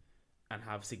 points and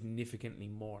have significantly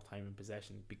more time in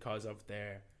possession because of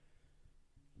their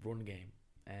run game.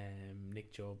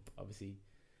 Nick Chubb, obviously,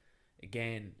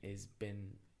 again, has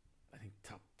been, I think,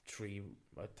 top three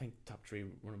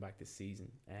running back this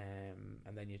season.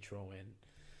 And then you throw in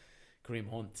Kareem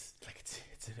Hunt.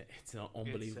 It's an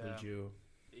unbelievable duo.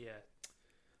 Yeah.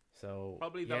 So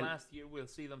probably the last year we'll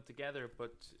see them together,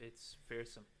 but it's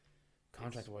fearsome.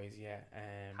 Contract wise, yeah.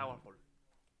 Powerful.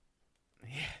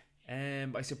 Yeah.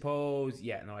 I suppose,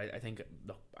 I think,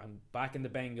 look, I'm backing the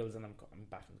Bengals and I'm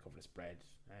backing the cover the spread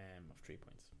of 3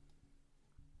 points.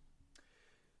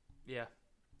 Yeah.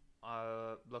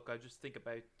 Look, I just think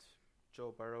about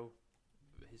Joe Burrow.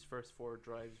 his first 4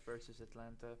 drives versus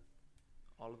Atlanta.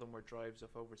 All of them were drives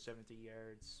of over 70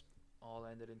 yards. All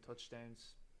ended in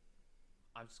touchdowns.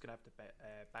 I'm just going to have to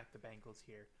back the Bengals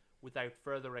here without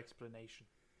further explanation.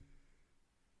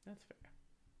 That's fair.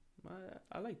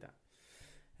 I like that.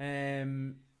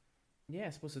 Yeah, I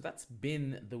suppose so. That's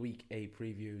been the Week 8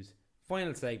 previews.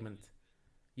 Final segment.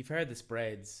 You've heard the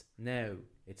spreads. Now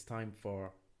it's time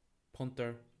for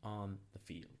Punter on the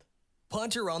Field.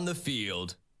 Punter on the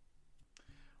Field.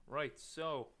 Right,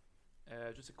 so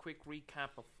just a quick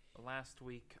recap of last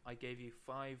week. I gave you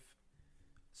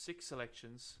 6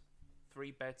 selections,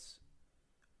 3 bets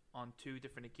on 2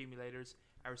 different accumulators.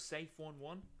 Our safe one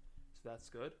won, so that's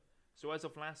good. So as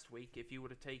of last week, if you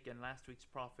would have taken last week's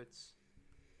profits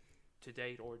to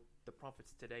date, or the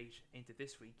profits to date into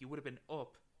this week, you would have been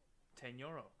up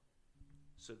 €10.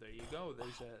 So there you go.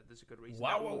 There's a good reason.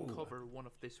 Wow. That will cover one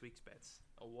of this week's bets.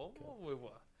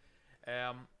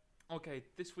 Okay,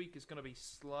 this week is going to be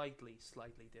slightly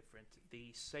different.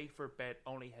 The safer bet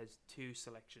only has 2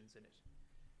 selections in it.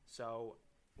 So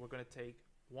we're going to take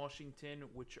Washington,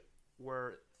 which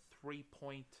were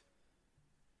 3-point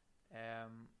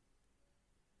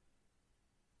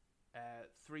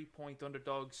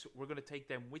underdogs. We're going to take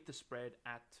them with the spread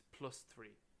at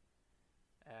 +3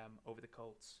 over the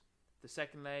Colts. The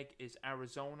second leg is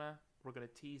Arizona. We're going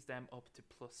to tease them up to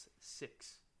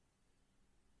 +6.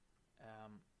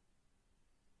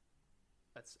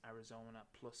 That's Arizona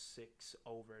 +6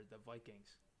 over the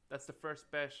Vikings. That's the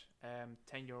first bet.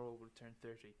 €10 will return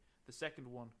 30. The second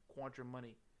one, Quadra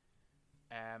Money.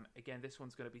 Again, this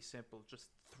one's going to be simple. Just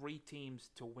 3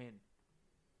 teams to win.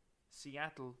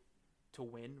 Seattle to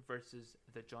win versus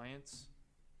the Giants.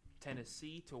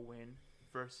 Tennessee to win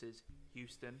versus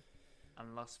Houston.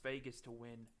 And Las Vegas to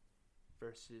win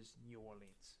versus New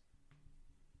Orleans.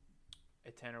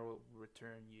 A tenner will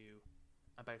return you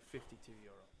about €52.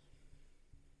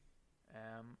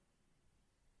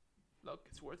 Look,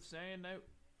 it's worth saying now,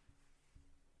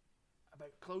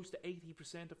 about close to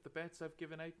 80% of the bets I've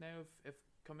given out now have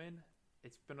come in.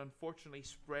 It's been unfortunately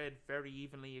spread very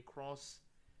evenly across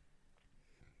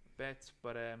bets,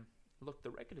 but look, the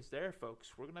record is there,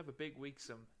 folks. We're gonna have a big week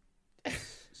some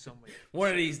week. One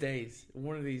of these days. I'm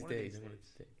gonna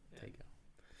take out.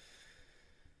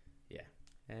 Yeah.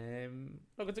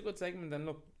 Look, it's a good segment, and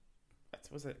look, I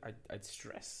suppose I'd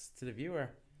stress to the viewer,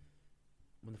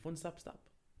 when the fun stops, stop.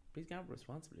 Please gamble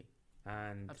responsibly,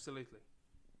 and absolutely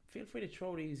feel free to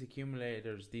throw these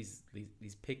accumulators, these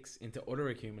picks into other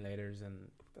accumulators,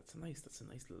 and that's a nice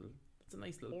little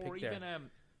or pick even there.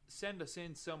 Send us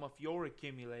in some of your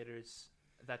accumulators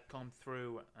that come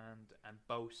through and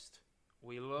boast.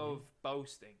 We love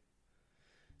boasting.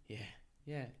 Yeah.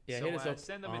 So hit us up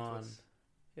send them into us.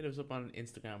 Hit us up on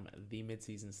Instagram, the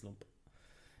Mid-Season Slump.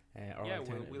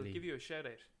 We'll give you a shout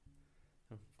out.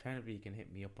 Alternatively, you can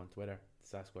hit me up on Twitter,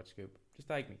 the Sasquatch Scoop. Just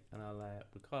tag me, and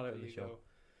we'll call it on the show.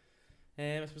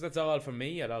 I suppose that's all from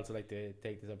me. I'd also like to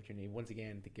take this opportunity once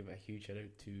again to give a huge shout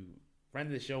out to friend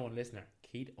of the show and listener,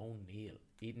 Keith O'Neill,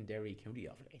 Eden Derry, County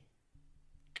Offaly.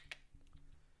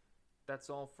 That's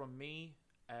all from me.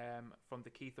 From the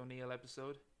Keith O'Neill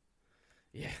episode.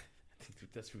 Yeah, I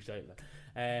think that's recital.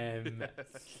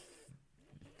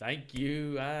 Thank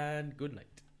you and good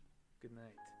night. Good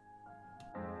night.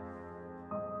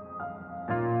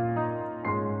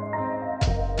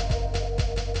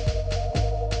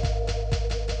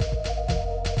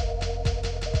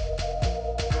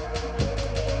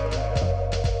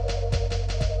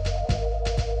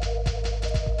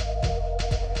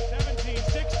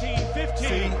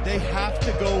 They have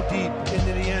to go deep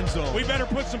into the end zone. We better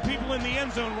put some people in the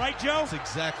end zone, right, Joe? That's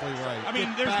exactly right. I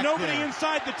mean, there's nobody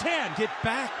inside the 10. Get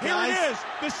back, guys. Here it is.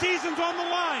 The season's on the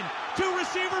line. 2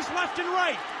 receivers left and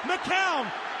right. McCown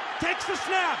takes the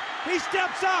snap. He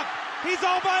steps up. He's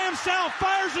all by himself.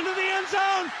 Fires into the end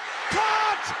zone.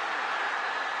 Caught!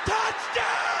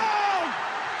 Touchdown!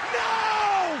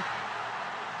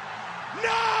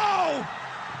 No!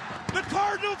 The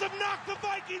Cardinals have knocked the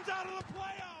Vikings out of the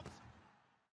playoffs.